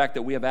change the fact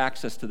that we have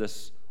access to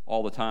this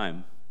all the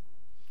time.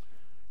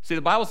 See,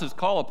 the Bible says,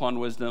 call upon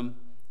wisdom,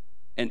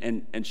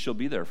 and she'll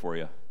be there for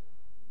you.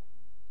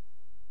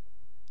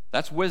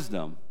 That's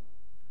wisdom.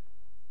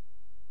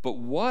 But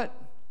what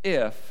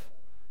if,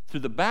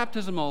 through the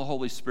baptism of the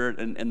Holy Spirit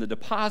and the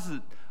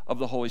deposit of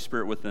the Holy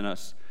Spirit within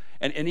us,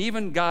 and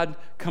even God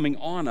coming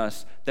on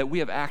us, that we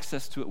have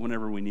access to it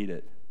whenever we need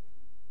it?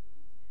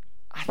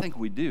 I think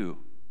we do.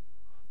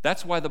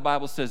 That's why the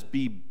Bible says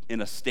be in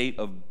a state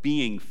of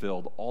being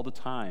filled all the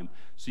time,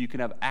 so you can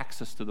have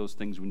access to those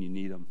things when you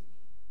need them.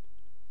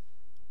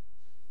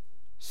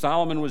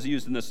 Solomon was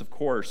used in this, of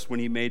course, when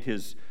he made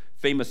his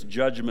famous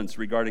judgments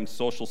regarding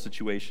social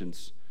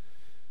situations.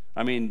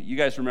 I mean, you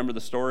guys remember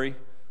the story?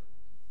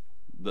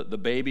 The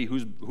baby,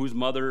 who's the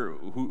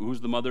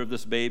mother of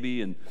this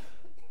baby? And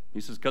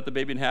he says, cut the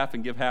baby in half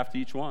and give half to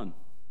each one.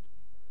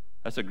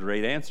 That's a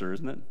great answer,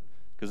 isn't it?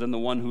 Because then the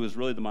one who is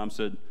really the mom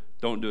said,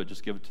 don't do it,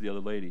 just give it to the other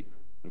lady.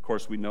 Of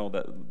course, we know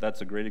that that's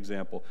a great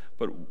example.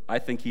 But I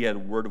think he had a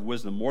word of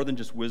wisdom. More than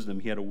just wisdom,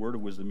 he had a word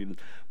of wisdom. Even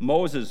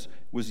Moses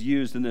was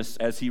used in this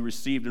as he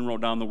received and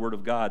wrote down the word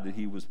of God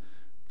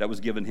that was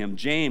given him.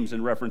 James,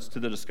 in reference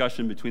to the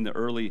discussion between the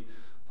early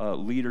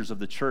leaders of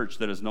the church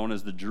that is known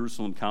as the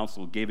Jerusalem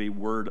Council, gave a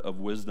word of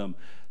wisdom.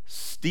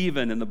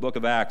 Stephen, in the book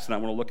of Acts, and I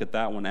want to look at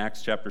that one,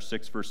 Acts chapter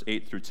 6, verse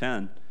 8 through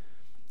 10.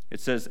 It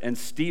says, and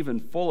Stephen,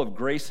 full of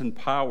grace and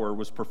power,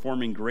 was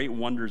performing great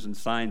wonders and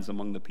signs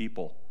among the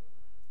people.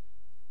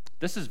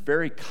 This is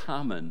very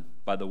common,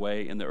 by the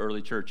way, in the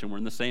early church, and we're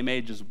in the same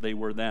age as they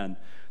were then.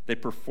 They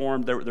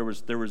performed, there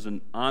was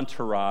an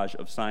entourage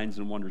of signs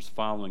and wonders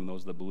following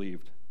those that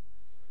believed.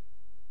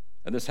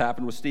 And this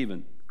happened with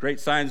Stephen. Great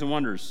signs and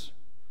wonders.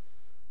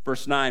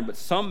 Verse 9, but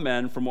some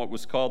men from what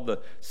was called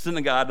the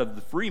synagogue of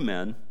the free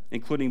men,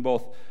 including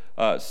both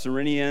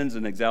Cyrenians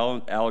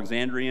and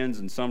Alexandrians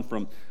and some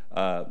from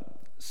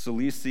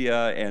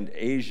Cilicia and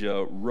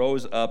Asia,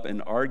 rose up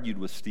and argued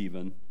with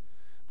Stephen,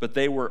 but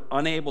they were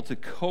unable to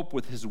cope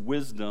with his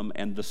wisdom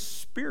and the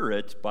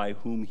spirit by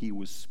whom he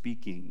was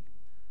speaking.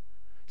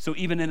 So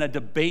even in a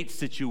debate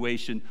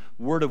situation,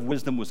 word of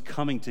wisdom was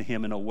coming to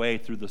him in a way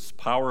through the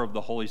power of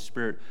the Holy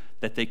Spirit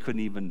that they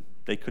couldn't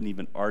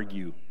even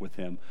argue with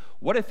him.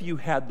 What if you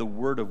had the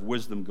word of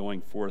wisdom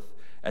going forth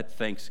at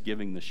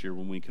Thanksgiving this year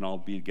when we can all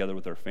be together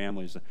with our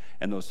families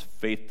and those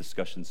faith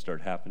discussions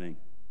start happening?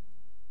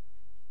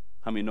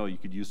 How many know you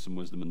could use some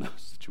wisdom in those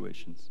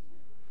situations?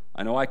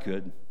 I know I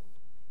could.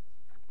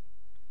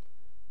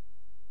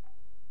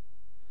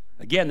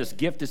 Again, this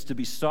gift is to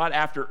be sought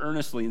after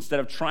earnestly instead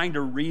of trying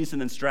to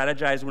reason and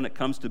strategize when it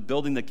comes to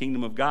building the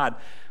kingdom of God,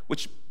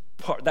 which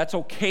that's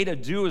okay to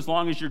do as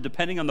long as you're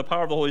depending on the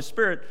power of the Holy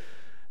Spirit.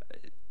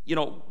 You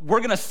know, we're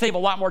going to save a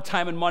lot more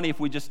time and money if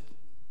we just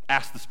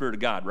ask the Spirit of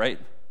God, right?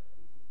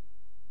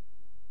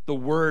 The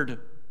word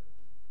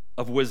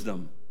of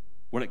wisdom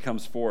when it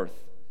comes forth.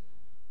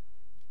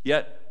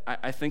 Yet,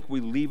 I think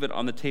we leave it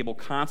on the table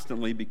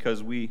constantly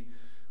because we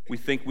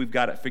think we've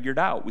got it figured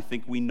out. We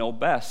think we know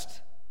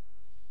best.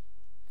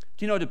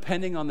 Do you know,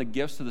 depending on the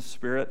gifts of the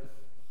Spirit,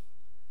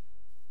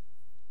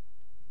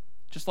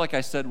 just like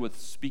I said with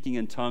speaking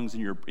in tongues in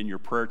your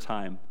prayer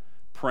time,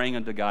 praying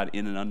unto God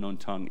in an unknown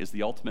tongue is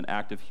the ultimate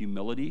act of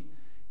humility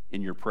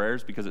in your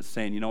prayers, because it's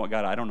saying, you know what,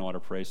 God, I don't know how to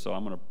pray, so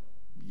I'm going to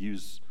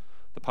use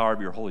the power of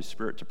your Holy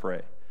Spirit to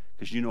pray,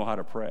 because you know how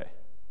to pray.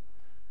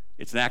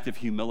 It's an act of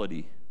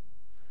humility.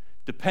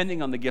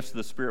 Depending on the gifts of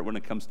the Spirit when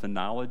it comes to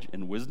knowledge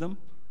and wisdom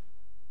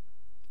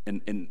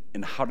and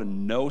how to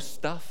know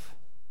stuff,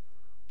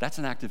 that's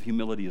an act of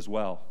humility as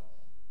well.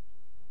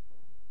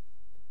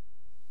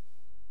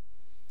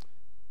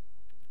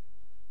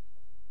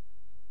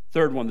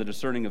 Third one, the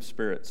discerning of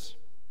spirits.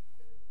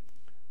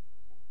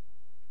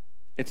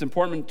 It's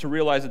important to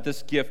realize that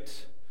this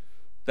gift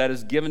that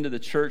is given to the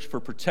church for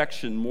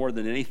protection more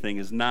than anything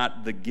is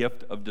not the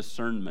gift of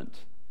discernment.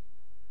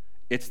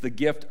 It's the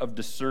gift of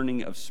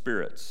discerning of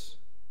spirits,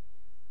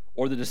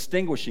 or the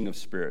distinguishing of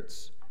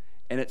spirits.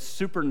 And it's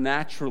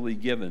supernaturally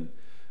given.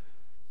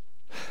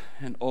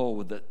 And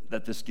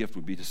that this gift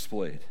would be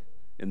displayed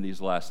in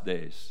these last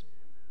days.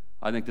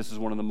 I think this is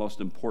one of the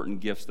most important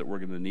gifts that we're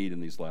going to need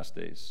in these last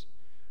days.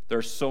 There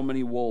are so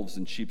many wolves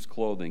in sheep's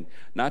clothing,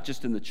 not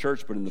just in the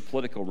church, but in the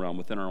political realm,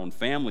 within our own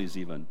families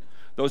even.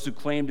 Those who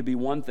claim to be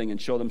one thing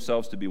and show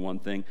themselves to be one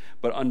thing,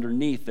 but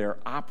underneath they're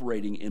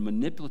operating in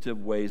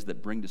manipulative ways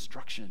that bring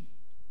destruction.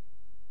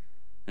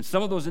 And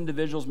some of those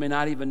individuals may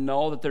not even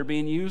know that they're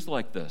being used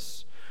like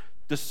this.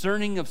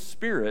 Discerning of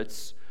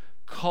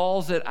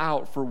calls it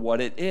out for what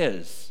it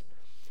is.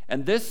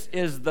 And this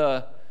is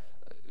can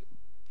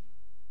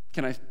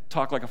I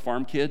talk like a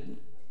farm kid?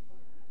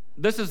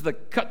 This is the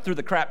cut through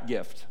the crap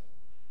gift.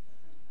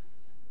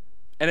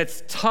 And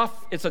it's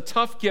tough. It's a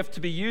tough gift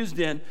to be used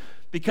in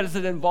because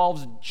it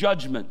involves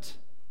judgment.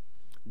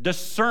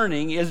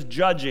 Discerning is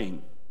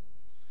judging,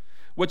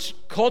 which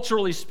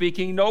culturally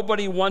speaking,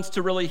 nobody wants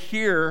to really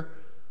hear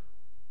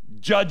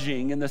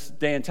judging in this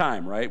day and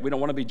time, right? We don't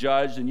want to be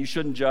judged, and you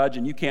shouldn't judge,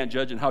 and you can't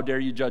judge, and how dare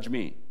you judge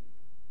me?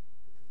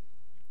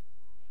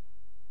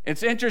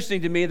 It's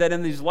interesting to me that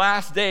in these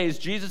last days,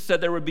 Jesus said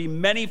there would be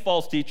many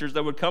false teachers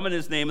that would come in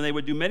his name, and they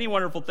would do many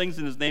wonderful things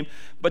in his name,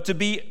 but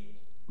to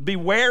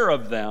beware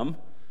of them,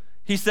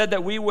 he said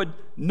that we would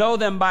know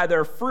them by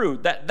their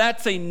fruit.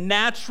 That's a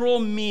natural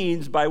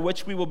means by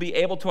which we will be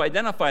able to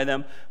identify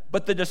them,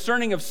 but the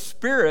discerning of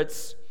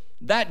spirits,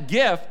 that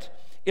gift,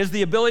 is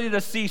the ability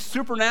to see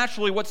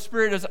supernaturally what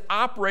spirit is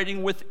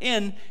operating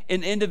within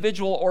an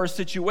individual or a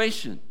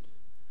situation.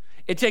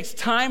 It takes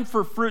time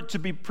for fruit to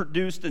be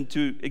produced and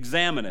to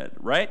examine it,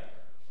 right?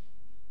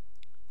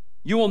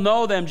 You will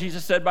know them,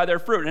 Jesus said, by their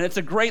fruit. And it's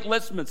a great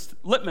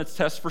litmus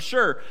test for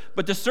sure.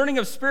 But discerning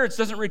of spirits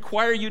doesn't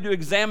require you to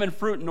examine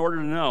fruit in order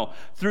to know.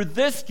 Through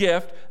this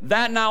gift,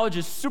 that knowledge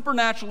is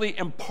supernaturally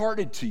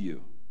imparted to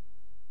you.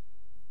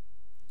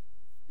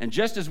 And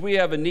just as we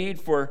have a need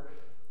for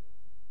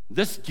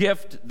this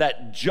gift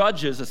that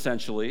judges,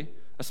 essentially,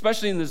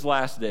 especially in these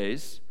last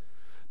days,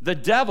 The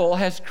devil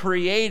has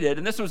created,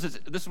 and this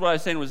is what I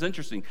was saying was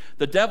interesting,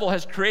 the devil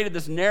has created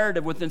this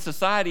narrative within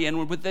society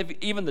and within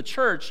even the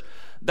church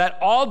that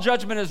all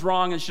judgment is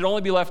wrong and should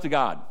only be left to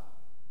God.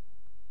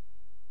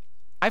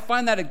 I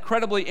find that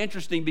incredibly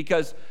interesting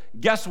because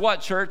guess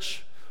what,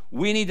 church?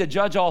 We need to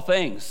judge all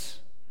things.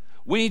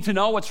 We need to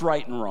know what's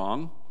right and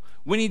wrong.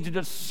 We need to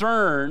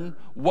discern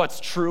what's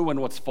true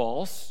and what's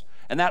false.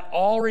 And that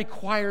all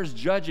requires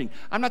judging.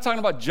 I'm not talking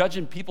about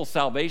judging people's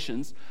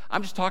salvations.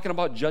 I'm just talking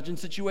about judging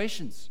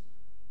situations.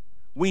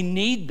 We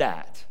need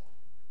that.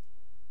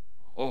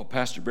 Oh,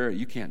 Pastor Barry,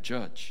 you can't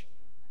judge.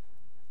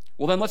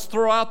 Well, then let's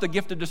throw out the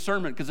gift of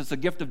discernment because it's a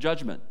gift of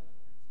judgment.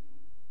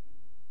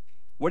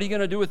 What are you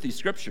going to do with these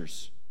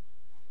scriptures?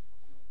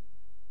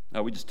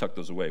 No, we just tuck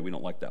those away. We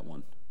don't like that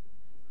one.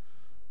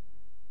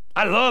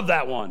 I love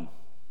that one.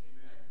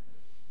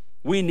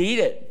 We need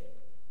it.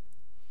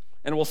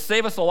 And it will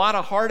save us a lot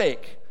of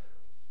heartache.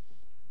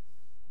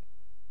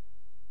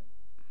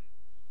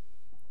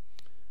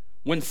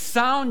 When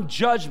sound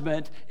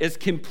judgment is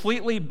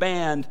completely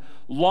banned,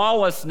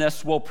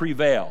 lawlessness will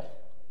prevail.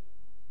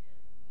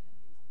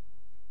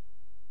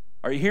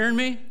 Are you hearing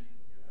me?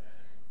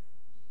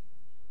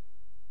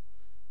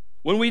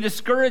 When we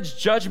discourage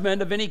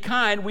judgment of any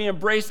kind, we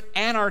embrace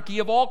anarchy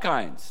of all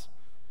kinds.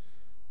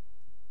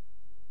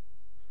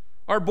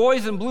 Our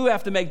boys in blue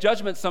have to make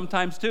judgments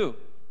sometimes too.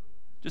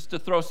 Just to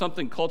throw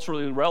something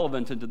culturally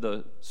relevant into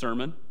the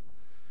sermon.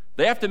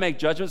 They have to make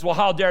judgments. Well,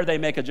 how dare they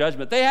make a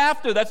judgment? They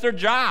have to. That's their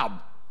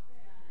job.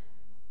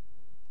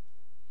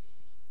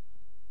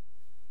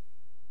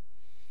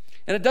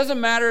 And it doesn't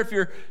matter if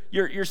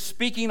you're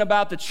speaking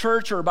about the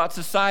church or about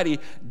society.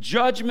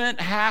 Judgment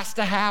has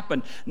to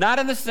happen. Not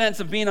in the sense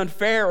of being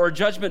unfair or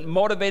judgment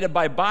motivated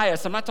by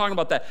bias. I'm not talking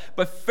about that.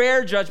 But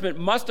fair judgment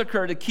must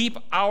occur to keep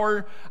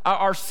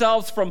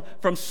ourselves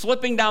from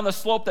slipping down the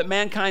slope that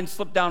mankind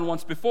slipped down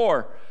once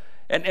before.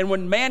 And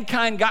when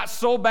mankind got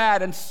so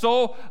bad and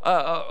so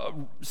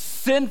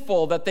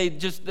sinful that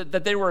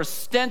they were a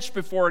stench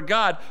before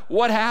God,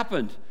 what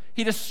happened?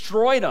 He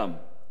destroyed them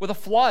with a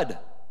flood.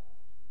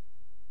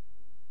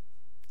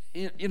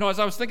 You know, as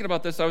I was thinking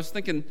about this, I was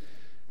thinking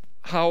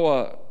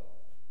how,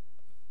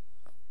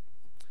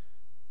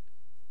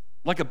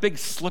 like a big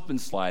slip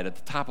and slide at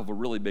the top of a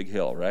really big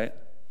hill, right?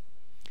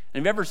 And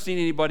have you ever seen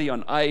anybody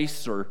on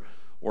ice or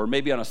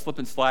maybe on a slip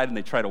and slide and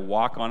they try to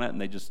walk on it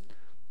and they just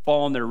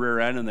fall on their rear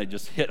end and they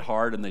just hit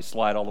hard and they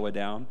slide all the way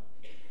down?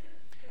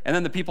 And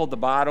then the people at the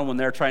bottom, when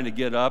they're trying to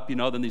get up, you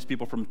know, then these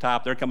people from the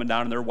top, they're coming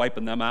down and they're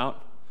wiping them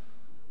out.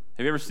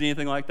 Have you ever seen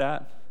anything like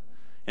that?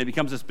 And it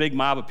becomes this big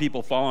mob of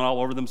people falling all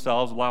over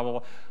themselves, blah, blah,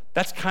 blah.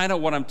 That's kind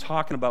of what I'm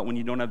talking about when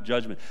you don't have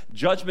judgment.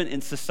 Judgment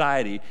in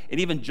society, and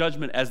even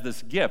judgment as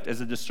this gift,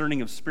 as a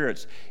discerning of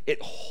spirits,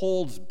 it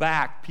holds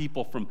back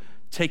people from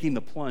taking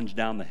the plunge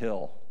down the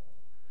hill.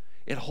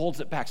 It holds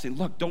it back, saying,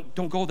 look,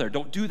 don't go there.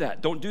 Don't do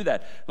that. Don't do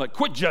that. Like,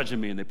 quit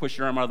judging me. And they push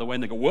your arm out of the way,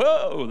 and they go,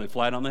 whoa, and they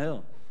fly down the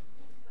hill.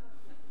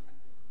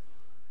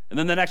 And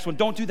then the next one,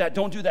 don't do that.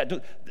 Don't do that.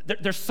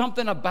 There's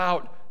something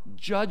about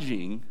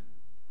judging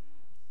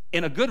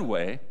in a good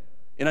way,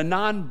 in a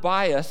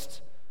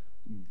non-biased,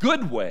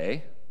 good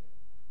way.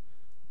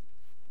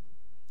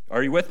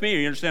 Are you with me? Are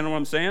you understanding what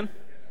I'm saying?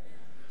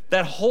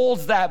 That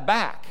holds that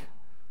back.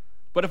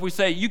 But if we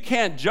say, you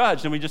can't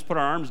judge, then we just put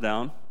our arms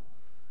down,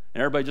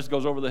 and everybody just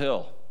goes over the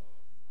hill.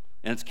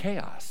 And it's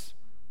chaos.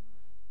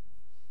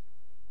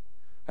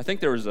 I think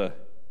there was a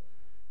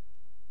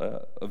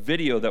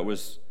video that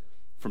was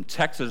from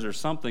Texas or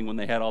something when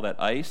they had all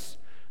that ice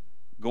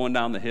going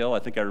down the hill. I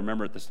think I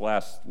remember it this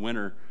last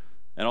winter.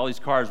 And all these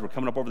cars were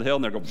coming up over the hill,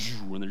 and they're going,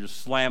 and they're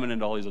just slamming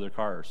into all these other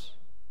cars.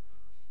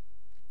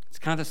 It's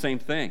kind of the same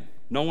thing.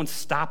 No one's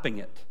stopping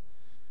it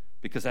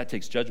because that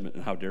takes judgment,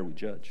 and how dare we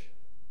judge?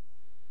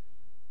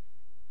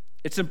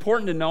 It's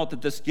important to note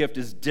that this gift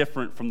is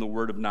different from the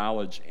word of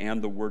knowledge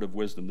and the word of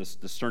wisdom, this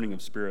discerning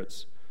of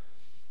spirits.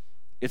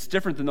 It's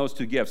different than those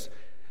two gifts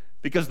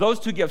because those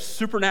two gifts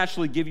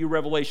supernaturally give you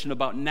revelation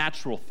about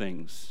natural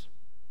things.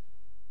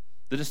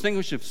 The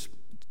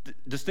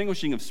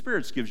distinguishing of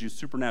spirits gives you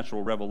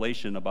supernatural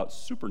revelation about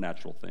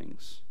supernatural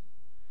things.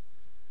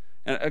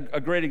 And a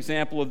great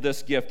example of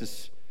this gift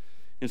is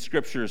in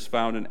Scripture is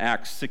found in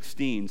Acts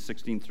 16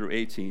 through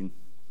 18.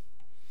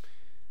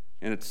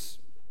 And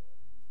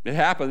it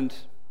happened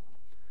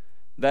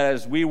that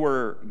as we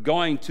were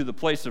going to the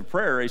place of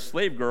prayer, a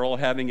slave girl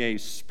having a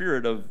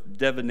spirit of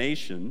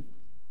divination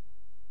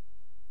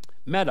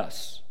met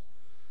us,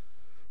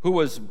 who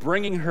was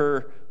bringing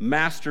her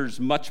masters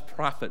much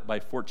profit by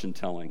fortune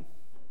telling.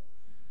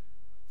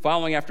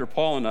 Following after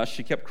Paul and us,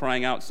 she kept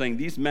crying out, saying,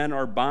 "These men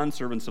are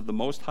bondservants of the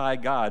Most High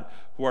God,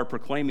 who are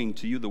proclaiming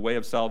to you the way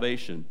of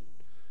salvation."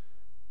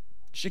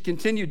 She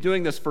continued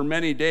doing this for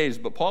many days,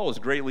 but Paul was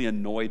greatly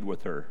annoyed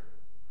with her.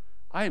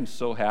 I am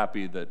so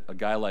happy that a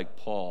guy like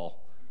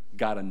Paul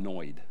got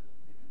annoyed.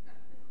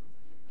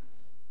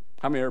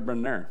 How many have ever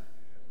been there?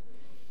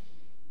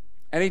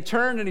 And he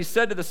turned and he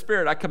said to the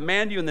spirit, "I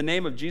command you in the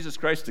name of Jesus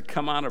Christ to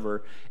come out of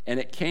her." And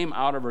it came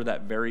out of her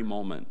that very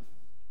moment.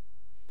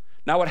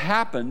 Now what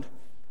happened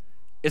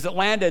is it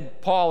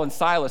landed Paul and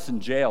Silas in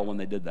jail when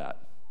they did that,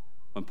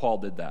 when Paul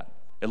did that.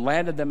 It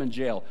landed them in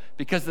jail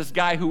because this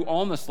guy who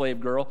owned the slave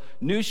girl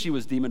knew she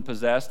was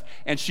demon-possessed,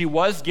 and she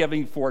was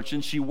giving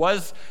fortune. She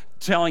was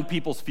telling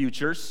people's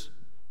futures.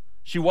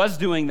 She was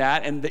doing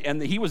that,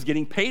 and he was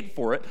getting paid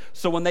for it.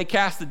 So when they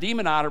cast the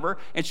demon out of her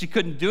and she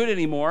couldn't do it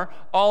anymore,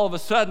 all of a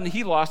sudden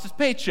he lost his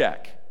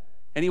paycheck.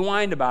 And he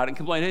whined about it and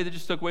complained, hey, they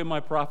just took away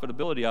my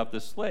profitability off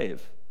this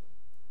slave.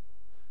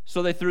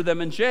 So they threw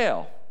them in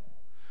jail.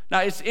 Now,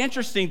 it's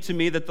interesting to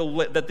me that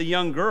the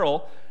young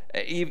girl,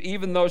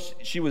 even though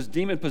she was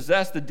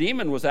demon-possessed, the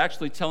demon was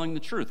actually telling the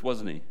truth,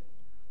 wasn't he?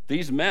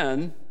 These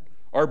men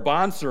are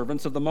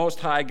bondservants of the Most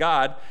High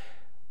God,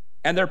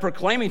 and they're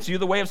proclaiming to you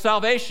the way of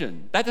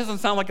salvation. That doesn't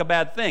sound like a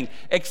bad thing,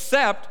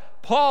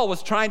 except Paul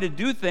was trying to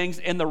do things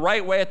in the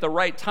right way at the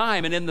right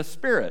time and in the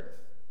Spirit.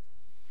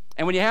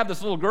 And when you have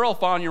this little girl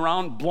following you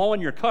around,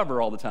 blowing your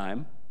cover all the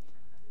time,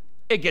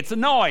 it gets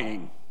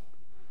annoying.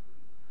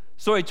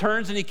 So he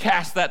turns and he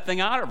casts that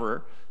thing out of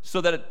her so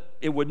that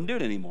it wouldn't do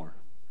it anymore.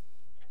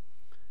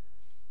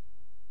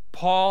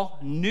 Paul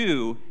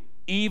knew,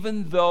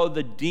 even though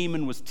the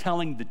demon was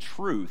telling the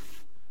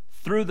truth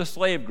through the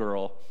slave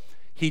girl,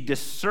 he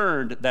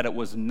discerned that it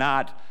was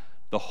not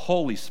the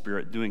Holy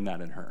Spirit doing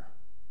that in her.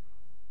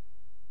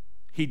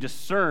 He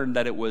discerned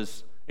that it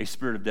was a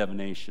spirit of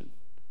divination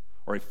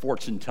or a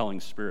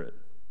fortune-telling spirit.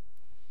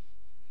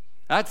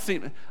 I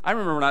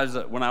remember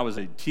when I was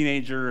a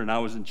teenager and I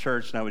was in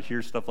church and I would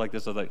hear stuff like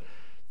this. I was like,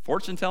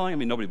 fortune-telling? I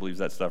mean, nobody believes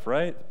that stuff,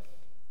 right?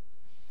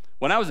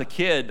 When I was a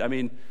kid, I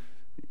mean,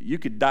 you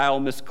could dial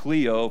Miss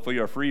Cleo for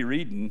your free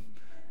reading,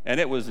 and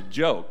it was a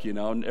joke,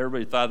 and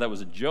everybody thought that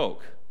was a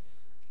joke.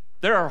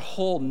 There are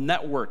whole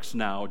networks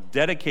now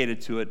dedicated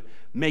to it,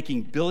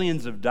 making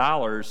billions of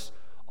dollars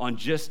on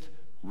just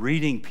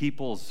reading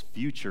people's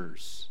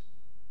futures.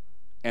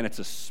 And it's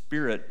a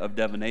spirit of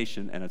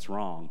divination, and it's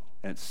wrong,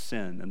 and it's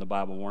sin, and the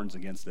Bible warns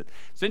against it.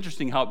 It's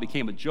interesting how it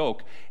became a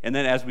joke, and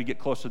then as we get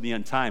closer to the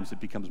end times,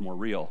 it becomes more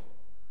real.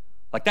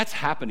 Like, that's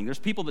happening. There's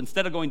people that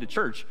instead of going to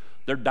church,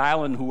 they're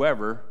dialing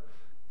whoever.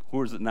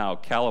 Who is it now?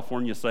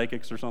 California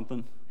Psychics or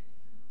something?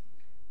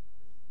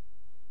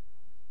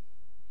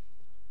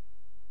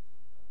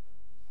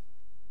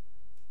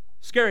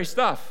 Scary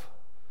stuff.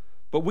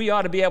 But we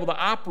ought to be able to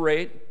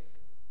operate,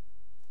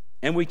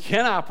 and we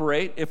can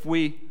operate if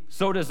we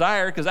so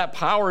desire, because that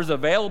power is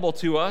available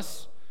to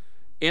us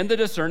in the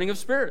discerning of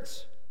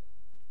spirits.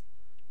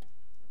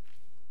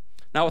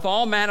 Now, with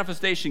all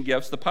manifestation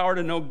gifts, the power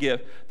to know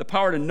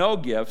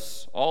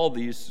gifts, all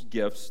these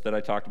gifts that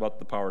I talked about,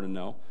 the power to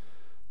know,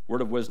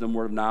 word of wisdom,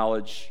 word of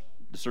knowledge,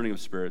 discerning of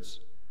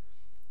spirits,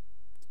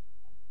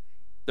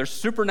 they're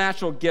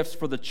supernatural gifts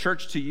for the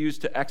church to use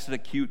to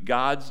execute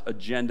God's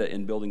agenda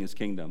in building his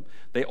kingdom.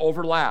 They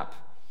overlap.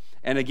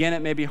 And again,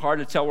 it may be hard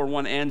to tell where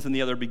one ends and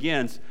the other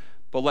begins,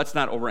 but let's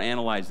not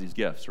overanalyze these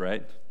gifts,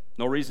 right?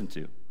 No reason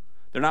to.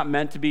 They're not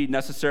meant to be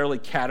necessarily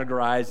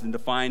categorized and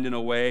defined in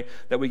a way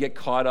that we get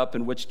caught up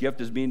in which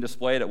gift is being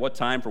displayed at what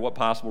time for what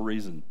possible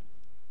reason.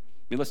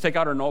 I mean, let's take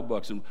out our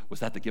notebooks, and was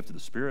that the gift of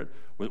the Spirit?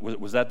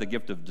 Was that the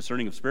gift of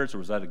discerning of spirits, or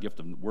was that a gift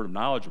of word of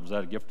knowledge, or was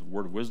that a gift of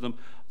word of wisdom?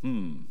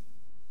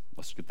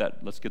 Let's get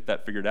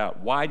that figured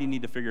out. Why do you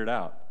need to figure it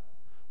out?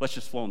 Let's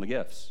just flow in the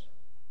gifts.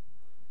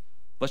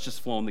 Let's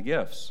just flow in the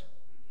gifts.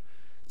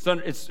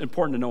 It's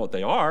important to know what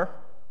they are,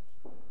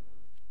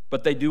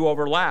 but they do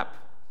overlap.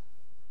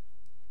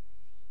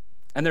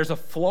 And there's a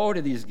flow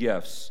to these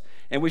gifts,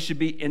 and we should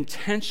be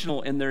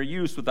intentional in their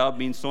use without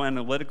being so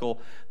analytical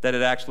that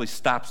it actually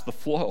stops the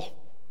flow.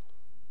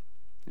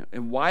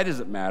 And why does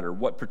it matter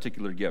what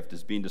particular gift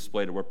is being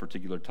displayed at what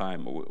particular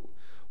time?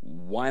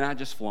 Why not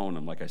just flow in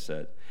them, like I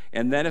said?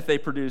 And then if they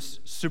produce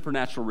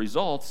supernatural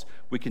results,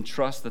 we can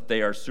trust that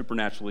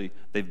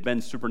they've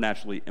been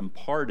supernaturally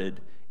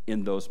imparted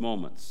in those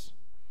moments.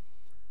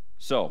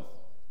 So,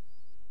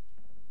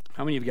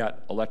 how many of you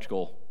got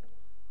electrical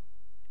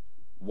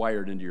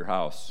wired into your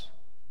house?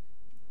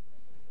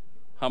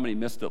 How many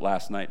missed it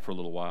last night for a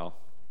little while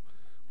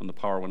when the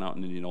power went out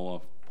in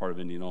Indianola, part of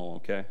Indianola,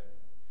 okay?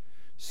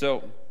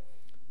 So,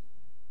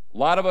 a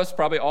lot of us,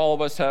 probably all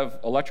of us, have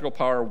electrical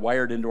power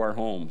wired into our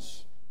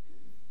homes.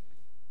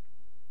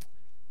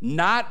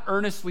 Not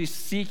earnestly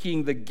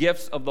seeking the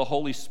gifts of the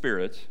Holy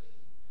Spirit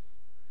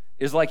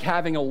is like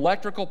having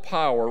electrical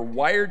power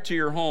wired to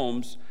your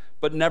homes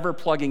but never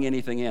plugging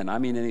anything in. I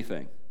mean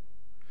anything.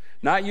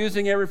 Not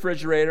using a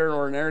refrigerator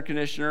or an air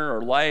conditioner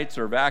or lights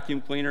or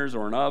vacuum cleaners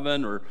or an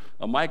oven or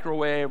a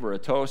microwave or a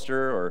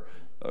toaster or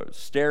a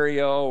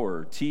stereo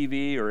or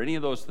TV or any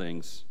of those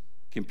things.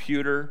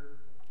 Computer,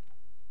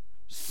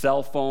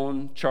 cell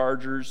phone,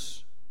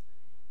 chargers.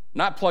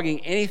 Not plugging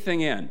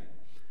anything in.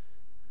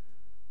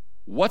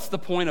 What's the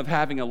point of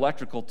having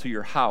electrical to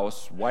your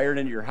house, wired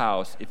into your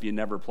house, if you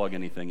never plug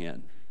anything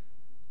in?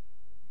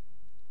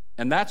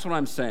 And that's what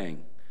I'm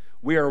saying.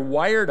 We are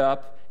wired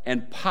up,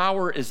 and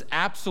power is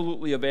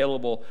absolutely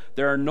available.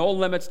 There are no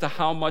limits to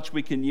how much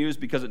we can use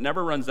because it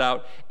never runs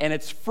out, and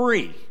it's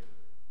free.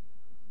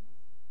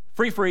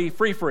 Free,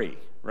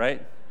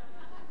 right?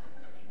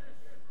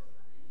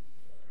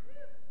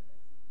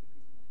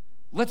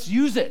 Let's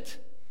use it.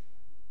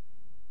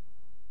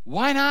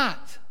 Why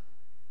not?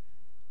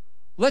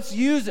 Let's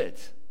use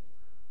it.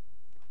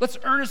 Let's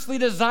earnestly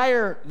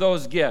desire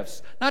those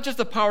gifts. Not just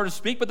the power to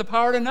speak, but the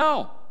power to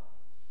know.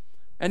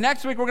 And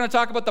next week, we're going to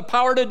talk about the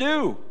power to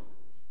do.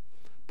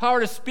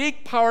 Power to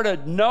speak, power to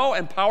know,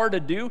 and power to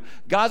do.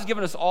 God's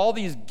given us all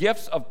these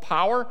gifts of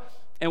power.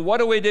 And what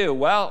do?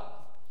 Well,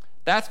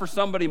 that's for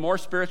somebody more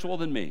spiritual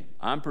than me.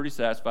 I'm pretty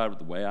satisfied with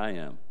the way I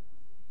am.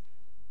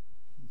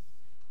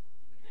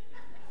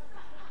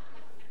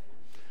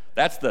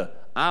 That's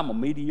I'm a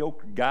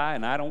mediocre guy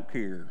and I don't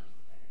care.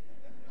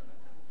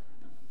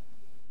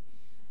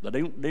 The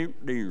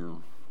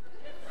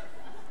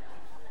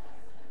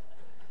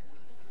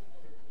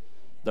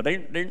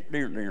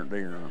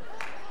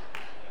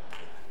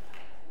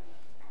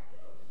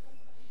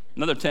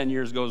Another 10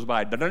 years goes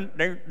by.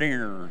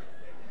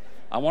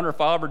 I wonder if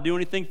I'll ever do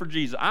anything for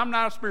Jesus. I'm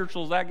not as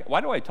spiritual as that guy.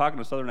 Why do I talk in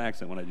a southern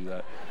accent when I do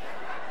that?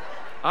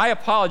 I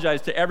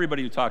apologize to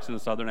everybody who talks in a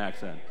southern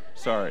accent.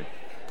 Sorry.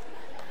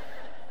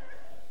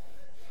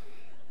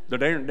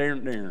 Don't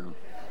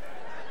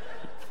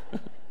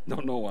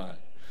know why.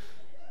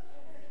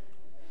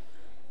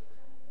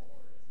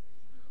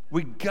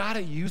 We got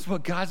to use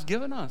what God's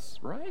given us,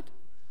 right?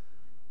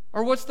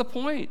 Or what's the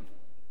point?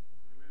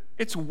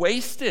 It's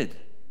wasted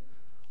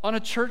on a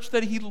church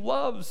that he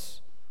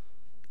loves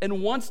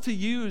and wants to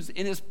use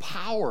in his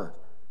power.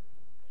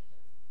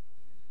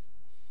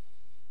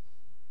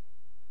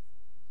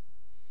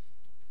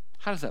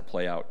 How does that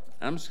play out?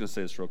 I'm just going to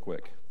say this real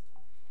quick.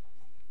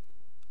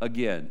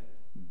 Again,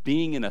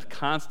 being in a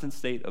constant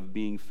state of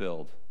being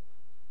filled.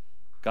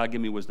 God, give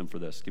me wisdom for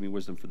this. Give me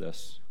wisdom for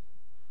this.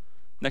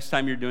 Next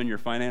time you're doing your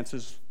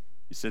finances,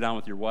 you sit down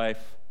with your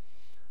wife.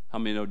 How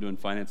many know doing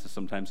finances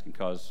sometimes can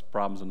cause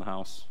problems in the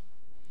house?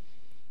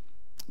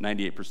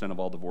 98% of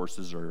all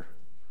divorces are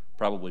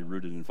probably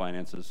rooted in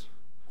finances.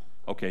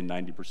 Okay,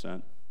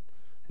 90%.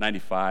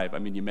 95%. I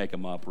mean, you make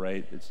them up,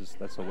 right? It's just,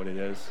 that's what it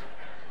is.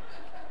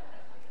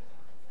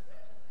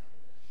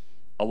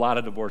 A lot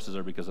of divorces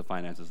are because of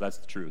finances. That's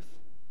the truth.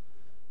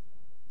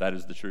 That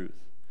is the truth.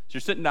 So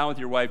you're sitting down with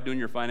your wife doing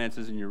your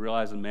finances and you're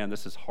realizing, man,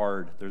 this is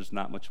hard. There's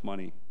not much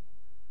money.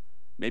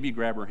 Maybe you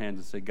grab her hands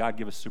and say, God,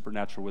 give us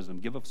supernatural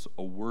wisdom. Give us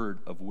a word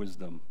of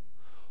wisdom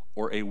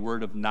or a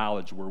word of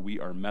knowledge where we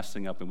are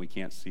messing up and we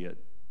can't see it.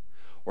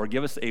 Or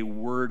give us a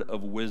word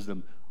of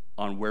wisdom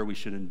on where we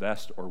should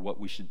invest or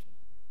what we should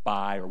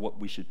buy or what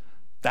we should.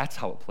 That's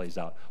how it plays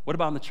out. What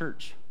about in the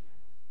church?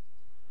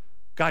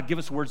 God, give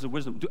us words of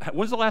wisdom.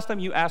 When's the last time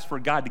you asked for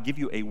God to give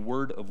you a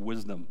word of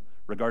wisdom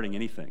regarding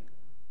anything?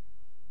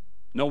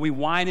 No, we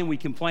whine and we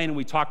complain and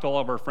we talk to all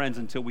of our friends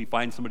until we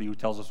find somebody who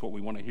tells us what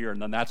we want to hear,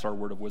 and then that's our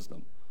word of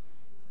wisdom.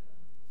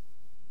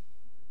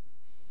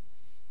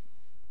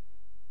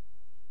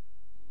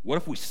 What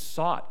if we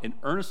sought and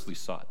earnestly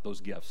sought those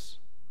gifts?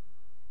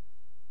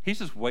 He's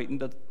just waiting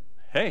to,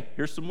 hey,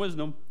 here's some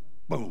wisdom.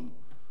 Boom.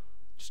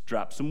 Just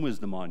drop some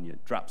wisdom on you.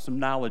 Drop some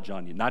knowledge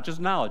on you. Not just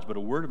knowledge, but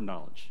a word of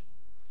knowledge.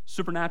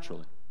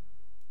 Supernaturally.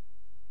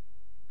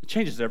 It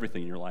changes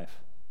everything in your life.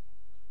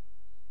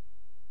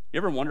 You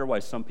ever wonder why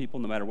some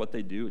people, no matter what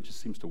they do, it just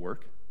seems to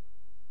work?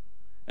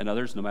 And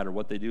others, no matter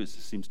what they do, it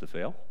just seems to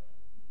fail?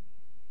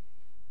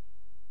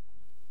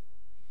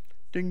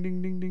 Ding,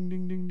 ding, ding, ding,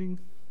 ding, ding, ding.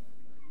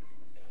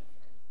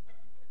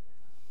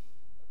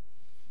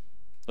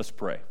 Let's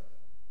pray.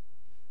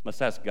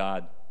 Let's ask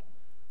God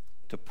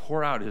to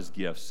pour out his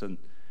gifts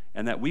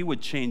and that we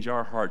would change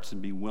our hearts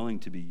and be willing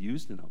to be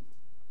used in them.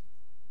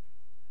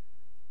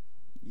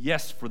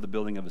 Yes, for the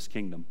building of his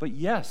kingdom, but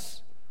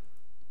yes,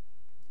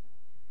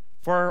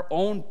 for our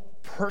own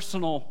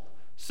personal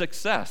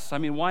success. I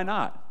mean, why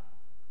not?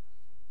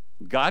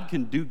 God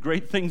can do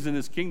great things in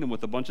his kingdom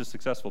with a bunch of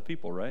successful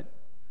people, right?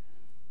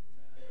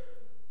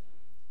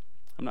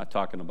 I'm not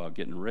talking about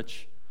getting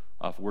rich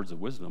off words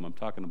of wisdom. I'm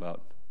talking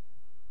about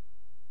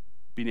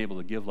being able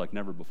to give like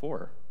never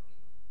before.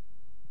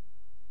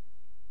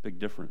 Big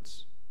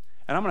difference.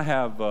 And I'm going to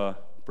have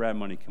Brad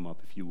Money come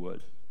up, if you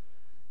would.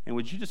 And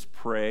would you just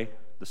pray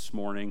this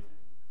morning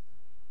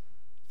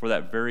for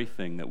that very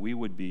thing, that we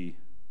would be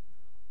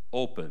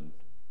open,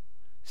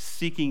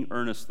 seeking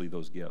earnestly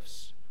those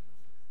gifts,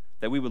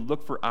 that we would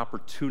look for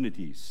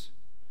opportunities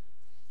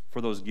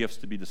for those gifts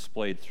to be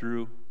displayed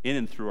in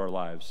and through our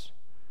lives.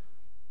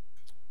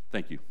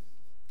 Thank you.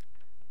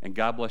 And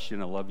God bless you,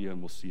 and I love you, and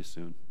we'll see you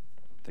soon.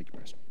 Thank you,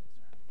 Pastor.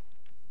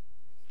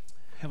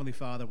 Heavenly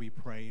Father, we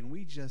pray, and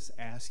we just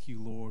ask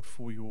you, Lord,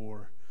 for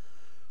your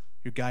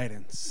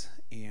guidance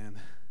and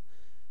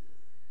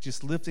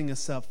just lifting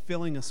us up,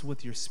 filling us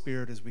with your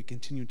Spirit as we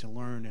continue to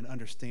learn and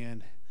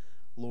understand,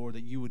 Lord,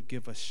 that you would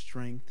give us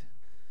strength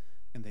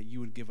and that you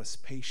would give us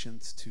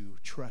patience to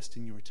trust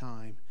in your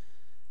time,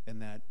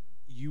 and that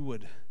you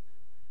would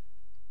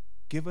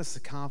give us the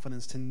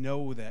confidence to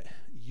know that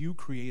you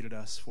created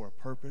us for a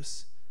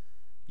purpose,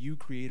 you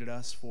created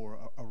us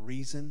for a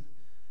reason,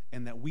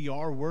 and that we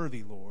are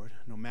worthy, Lord,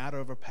 no matter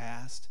of our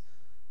past.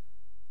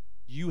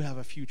 You have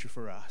a future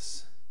for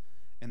us,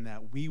 and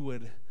that we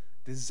would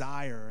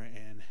desire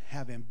and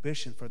have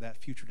ambition for that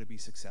future to be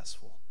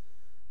successful.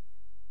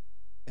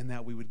 And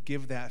that we would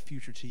give that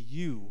future to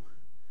you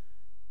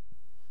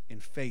in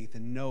faith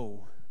and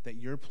know that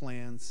your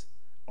plans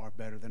are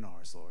better than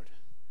ours, Lord.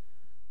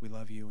 We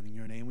love you, and in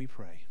your name we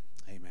pray.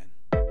 Amen.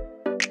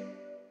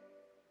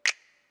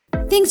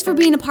 Thanks for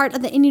being a part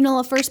of the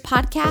Indianola First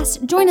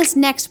podcast. Join us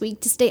next week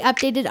to stay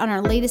updated on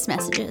our latest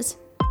messages.